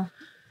 I don't know.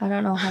 I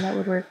don't know how that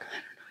would work.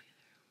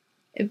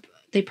 I don't know either.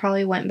 They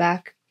probably went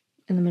back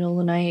in the middle of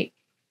the night.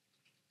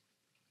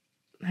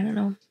 I don't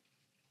know.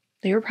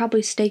 They were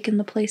probably staking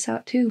the place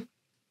out too.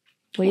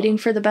 Waiting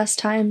for the best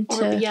time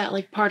to... Or, yeah,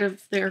 like part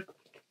of their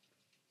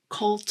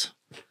cult.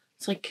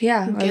 It's like...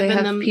 Yeah, or they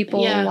have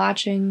people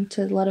watching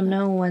to let them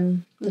know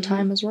when the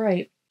time is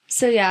right.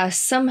 So yeah,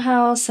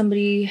 somehow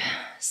somebody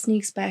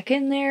sneaks back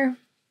in there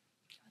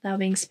without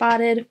being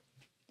spotted.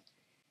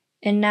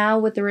 And now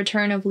with the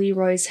return of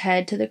LeRoy's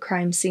head to the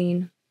crime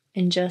scene,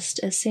 and just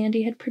as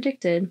Sandy had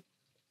predicted,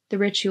 the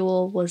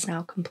ritual was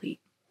now complete.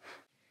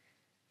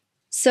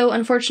 So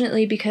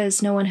unfortunately,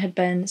 because no one had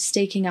been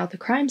staking out the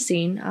crime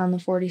scene on the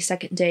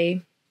 42nd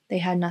day, they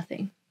had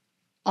nothing.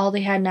 All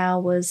they had now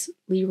was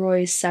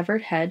LeRoy's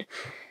severed head,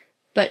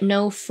 but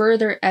no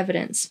further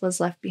evidence was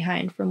left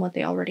behind from what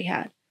they already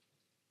had.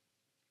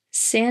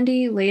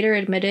 Sandy later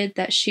admitted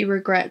that she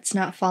regrets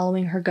not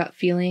following her gut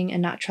feeling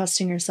and not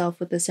trusting herself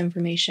with this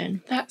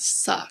information. That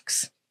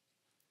sucks.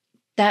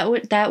 That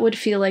would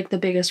feel like the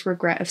biggest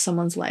regret of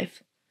someone's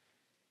life.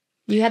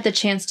 You had the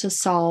chance to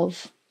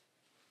solve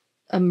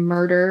a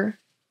murder,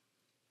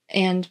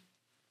 and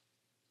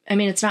I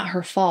mean, it's not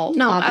her fault,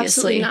 No, obviously.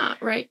 absolutely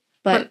not, right?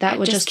 But that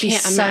would just be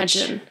such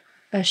a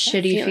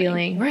shitty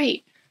feeling.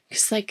 Right.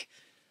 Because, like,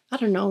 I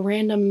don't know,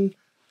 random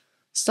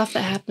stuff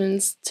that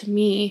happens to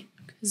me,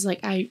 because, like,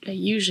 I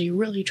usually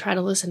really try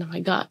to listen to my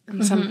gut,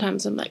 and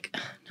sometimes I'm like,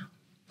 no.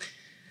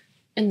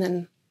 And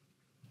then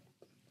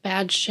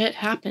bad shit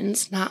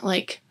happens, not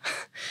like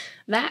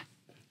that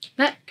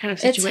kind of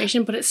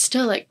situation, but it's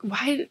still like,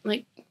 why,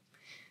 like,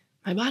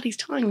 my body's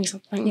telling me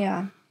something.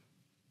 Yeah.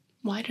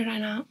 Why did I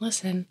not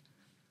listen?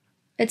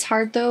 It's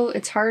hard, though.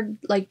 It's hard,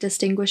 like,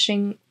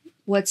 distinguishing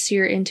what's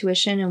your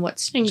intuition and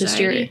what's Anxiety. just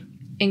your...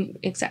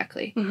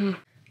 Exactly. Mm-hmm.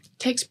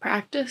 Takes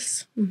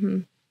practice.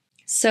 Mm-hmm.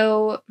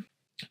 So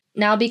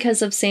now,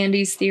 because of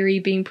Sandy's theory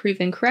being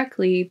proven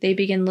correctly, they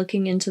begin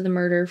looking into the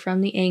murder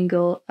from the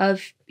angle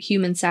of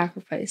human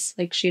sacrifice,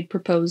 like she had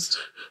proposed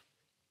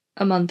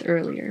a month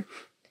earlier.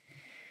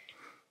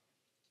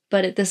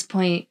 But at this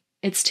point,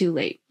 it's too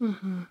late.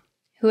 Mm-hmm.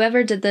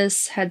 Whoever did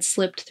this had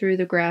slipped through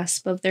the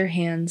grasp of their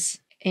hands,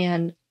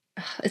 and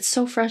it's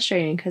so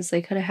frustrating because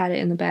they could have had it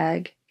in the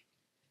bag.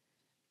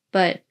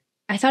 But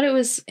I thought it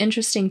was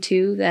interesting,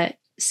 too, that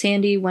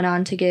Sandy went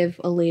on to give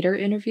a later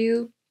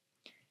interview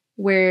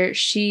where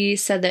she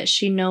said that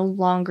she no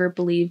longer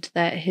believed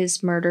that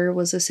his murder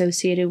was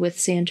associated with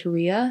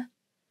Santeria,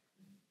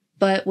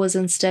 but was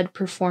instead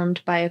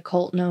performed by a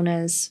cult known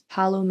as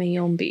Palo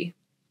Mayombe.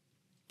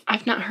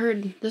 I've not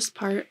heard this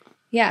part.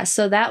 Yeah,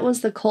 so that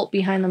was the cult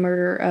behind the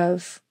murder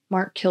of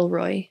Mark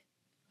Kilroy.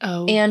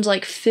 Oh. And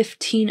like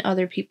 15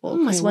 other people.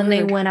 Because when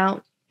they went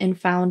out and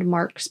found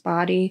Mark's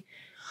body,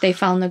 they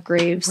found the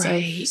graves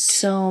of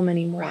so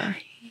many more.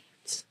 Right.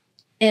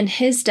 And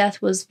his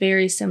death was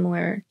very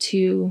similar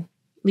to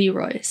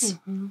LeRoy's.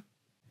 Mm-hmm.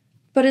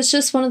 But it's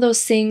just one of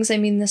those things. I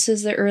mean, this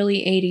is the early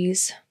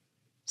 80s.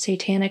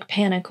 Satanic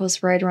panic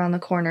was right around the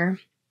corner.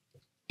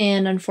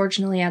 And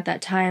unfortunately, at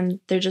that time,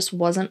 there just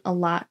wasn't a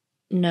lot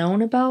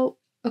known about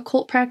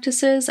occult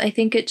practices. I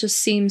think it just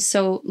seems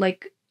so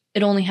like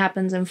it only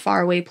happens in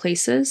faraway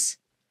places.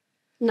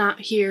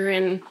 Not here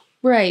in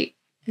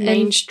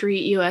Main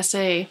Street,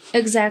 USA.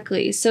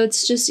 Exactly. So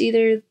it's just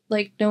either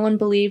like no one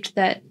believed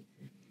that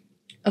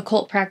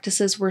occult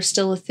practices were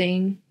still a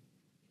thing.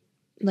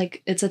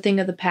 Like it's a thing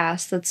of the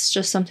past. That's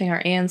just something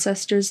our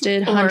ancestors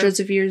did hundreds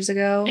of years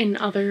ago. In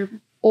other...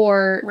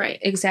 Or...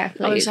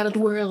 Exactly. Other side of the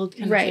world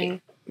kind of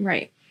thing.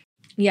 Right.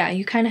 Yeah,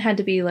 you kind of had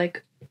to be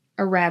like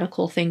a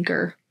radical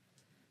thinker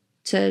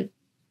to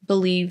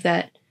believe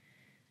that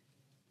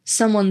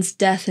someone's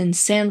death in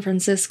San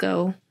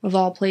Francisco, of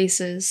all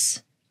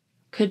places,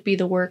 could be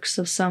the works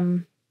of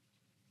some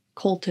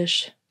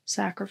cultish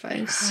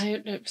sacrifice.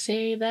 I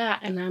say that,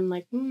 and I'm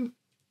like,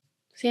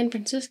 San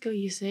Francisco,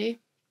 you say?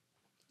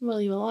 Well,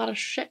 a lot of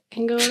shit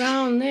can go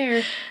down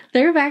there.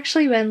 There have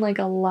actually been like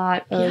a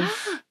lot of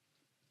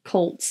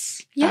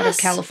cults out of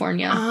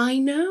California. I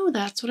know,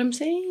 that's what I'm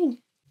saying.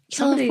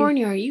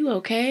 California, are you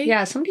okay?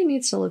 Yeah, somebody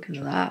needs to look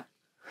into that.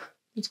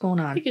 What's going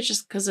on? I think it's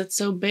just because it's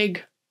so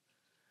big.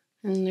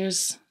 And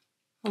there's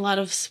a lot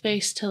of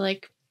space to,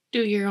 like,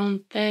 do your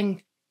own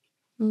thing.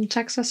 And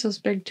Texas is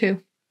big,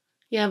 too.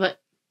 Yeah,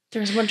 but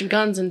there's a bunch of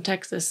guns in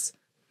Texas.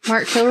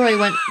 Mark Kilroy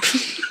went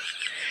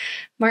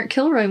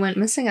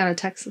missing out of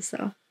Texas,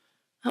 though.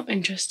 Oh,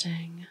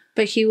 interesting.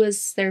 But he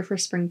was there for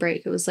spring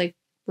break. It was, like,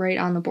 right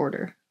on the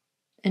border.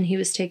 And he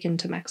was taken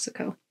to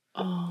Mexico.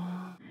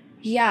 Oh.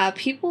 Yeah,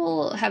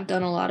 people have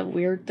done a lot of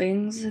weird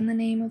things in the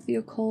name of the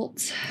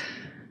occult.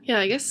 Yeah,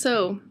 I guess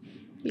so.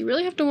 You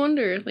really have to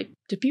wonder, like,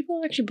 do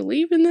people actually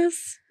believe in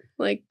this?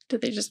 Like,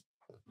 did they just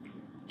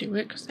do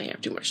it because they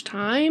have too much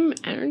time,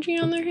 energy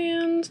on their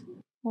hands?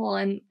 Well,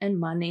 and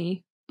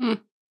money.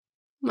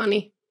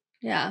 Money.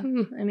 Yeah.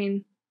 I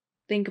mean,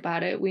 think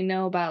about it. We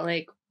know about,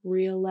 like,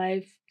 real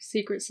life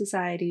secret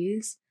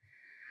societies.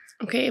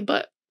 Okay,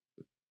 but,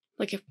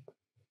 like, if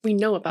we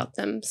know about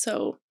them,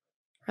 so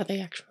are they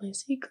actually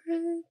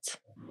secret?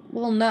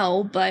 Well,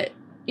 no, but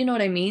you know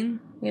what I mean?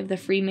 We have the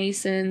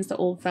Freemasons, the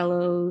Old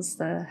Fellows,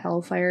 the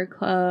Hellfire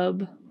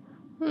Club.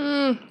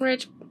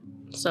 Right.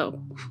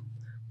 So,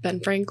 Ben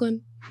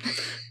Franklin,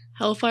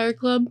 Hellfire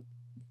Club.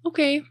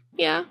 Okay,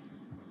 yeah,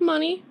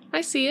 money,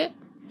 I see it.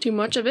 Too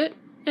much of it,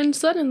 and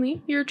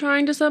suddenly you're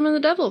trying to summon the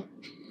devil.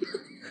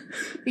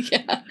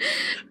 Yeah,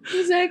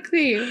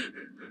 exactly.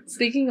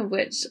 Speaking of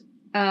which,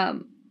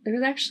 there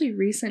was actually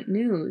recent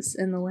news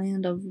in the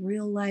land of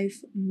real-life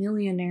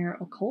millionaire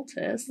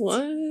occultists.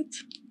 What?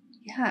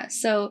 Yeah,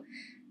 so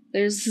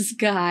there's this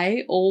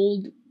guy,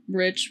 old,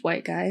 rich,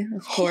 white guy,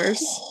 of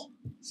course.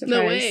 Surprise.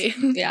 No way.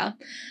 Yeah.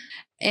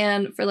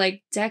 And for,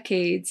 like,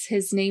 decades,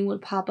 his name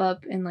would pop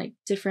up in, like,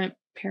 different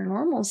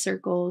paranormal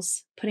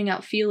circles, putting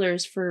out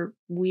feelers for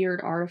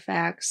weird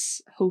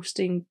artifacts,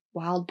 hosting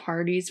wild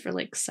parties for,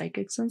 like,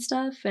 psychics and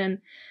stuff, and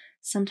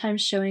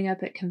sometimes showing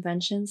up at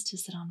conventions to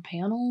sit on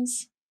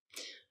panels.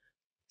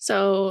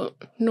 So,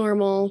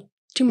 normal,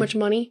 too much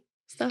money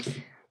stuff?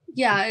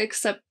 Yeah,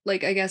 except,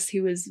 like, I guess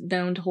he was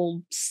known to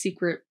hold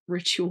secret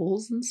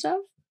rituals and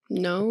stuff.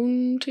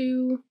 Known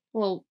to?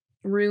 Well,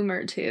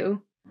 rumor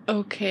too.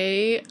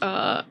 Okay,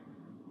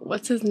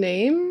 what's his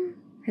name?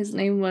 His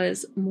name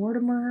was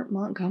Mortimer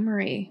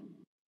Montgomery.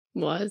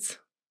 Was?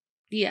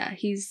 Yeah,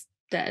 he's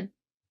dead.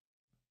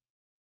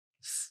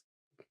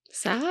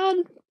 Sad?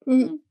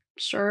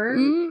 Sure.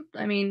 Mm.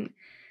 I mean,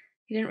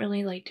 he didn't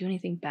really like do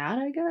anything bad,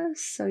 I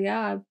guess. So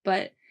yeah,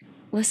 but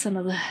listen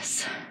to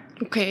this.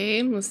 Okay,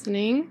 I'm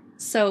listening.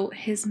 So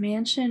his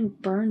mansion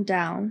burned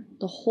down,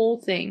 the whole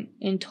thing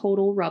in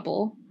total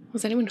rubble.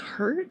 Was anyone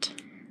hurt?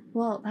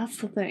 Well, that's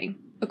the thing.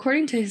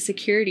 According to his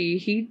security,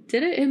 he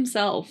did it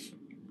himself.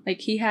 Like,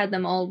 he had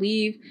them all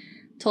leave,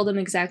 told them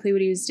exactly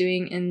what he was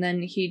doing, and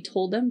then he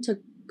told them to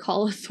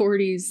call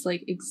authorities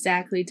like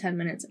exactly 10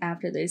 minutes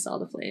after they saw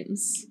the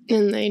flames.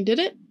 And they did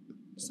it?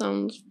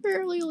 Sounds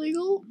fairly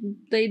legal.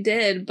 They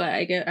did, but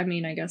I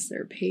guess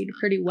they're paid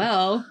pretty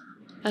well.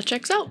 That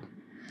checks out.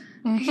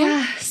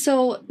 Yeah,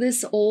 so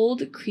this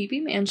old creepy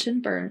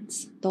mansion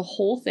burns, the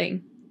whole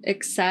thing,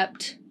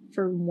 except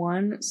for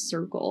one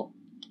circle.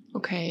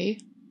 Okay.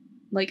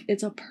 Like,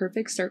 it's a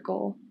perfect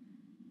circle,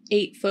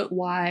 8 foot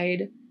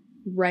wide,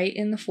 right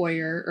in the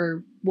foyer,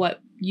 or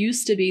what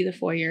used to be the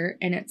foyer,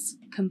 and it's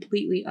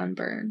completely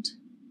unburned.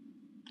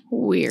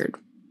 Weird.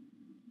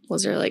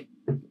 Was there like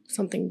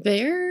something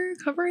there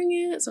covering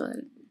it? So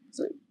was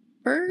it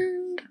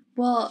burned?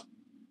 Well,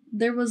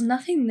 there was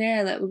nothing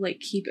there that would like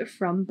keep it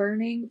from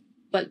burning,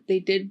 but they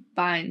did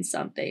find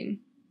something,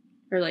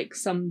 or like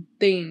some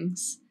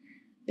things.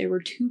 There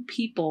were 2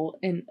 people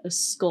and a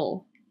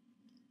skull.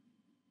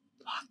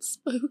 That's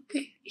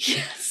spooky.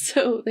 Yeah,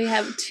 so they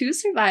have 2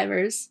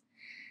 survivors,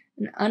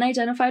 an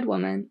unidentified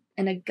woman,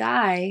 and a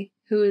guy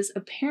who is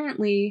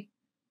apparently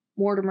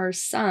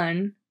Mortimer's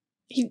son.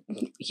 He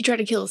tried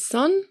to kill his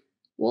son?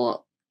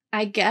 Well,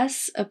 I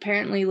guess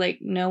apparently like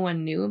no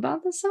one knew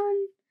about the son.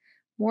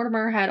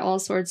 Mortimer had all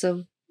sorts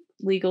of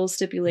legal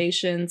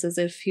stipulations as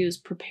if he was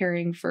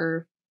preparing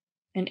for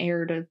an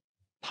heir to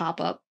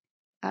pop up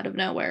out of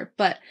nowhere.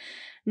 But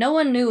no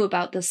one knew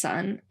about the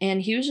son,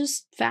 and he was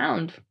just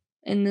found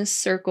in this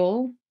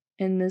circle,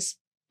 in this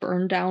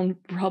burned down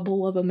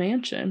rubble of a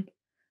mansion.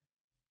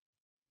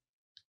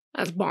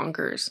 That's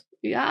bonkers.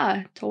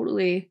 Yeah,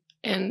 totally.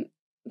 And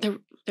there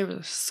was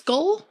a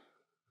skull?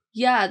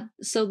 Yeah,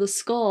 so the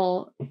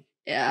skull,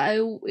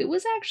 it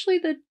was actually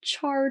the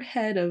charred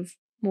head of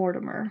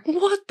Mortimer.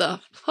 What the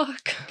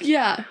fuck?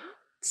 Yeah.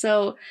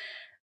 So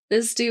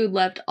this dude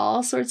left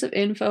all sorts of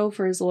info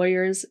for his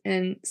lawyers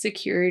and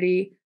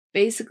security,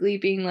 basically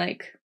being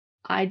like,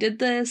 I did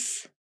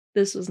this.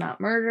 This was not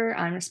murder.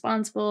 I'm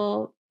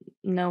responsible.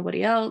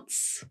 Nobody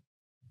else.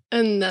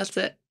 And that's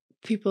it.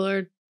 People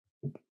are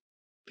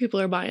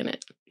buying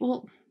it.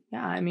 Well,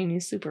 yeah, I mean,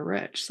 he's super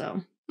rich,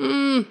 so.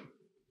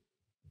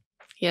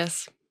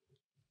 Yes.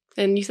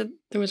 And you said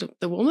there was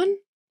the woman?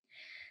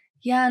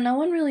 Yeah, no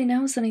one really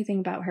knows anything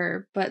about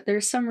her, but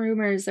there's some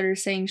rumors that are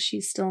saying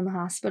she's still in the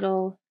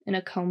hospital in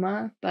a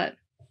coma, but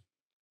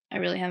I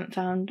really haven't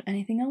found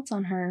anything else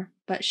on her.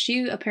 But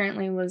she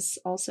apparently was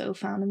also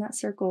found in that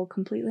circle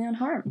completely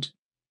unharmed.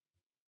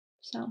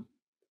 So.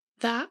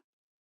 That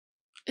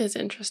is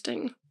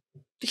interesting.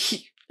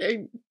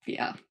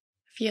 Yeah.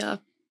 If you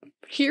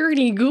hear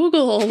any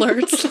Google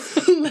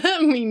alerts,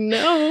 let me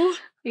know.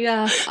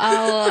 Yeah,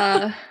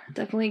 I'll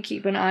definitely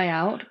keep an eye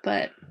out,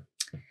 but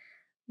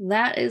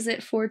that is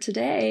it for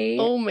today.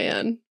 Oh,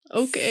 man.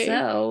 Okay.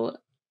 So,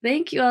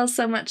 thank you all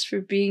so much for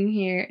being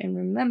here, and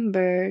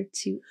remember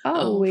to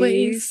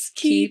always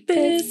keep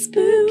it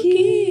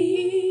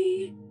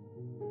spooky.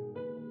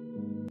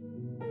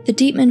 The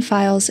Deepman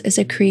Files is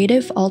a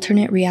creative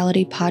alternate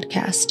reality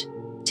podcast.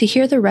 To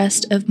hear the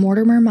rest of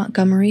Mortimer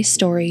Montgomery's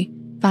story,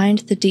 find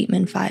The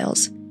Deepman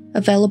Files,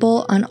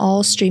 available on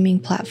all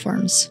streaming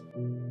platforms.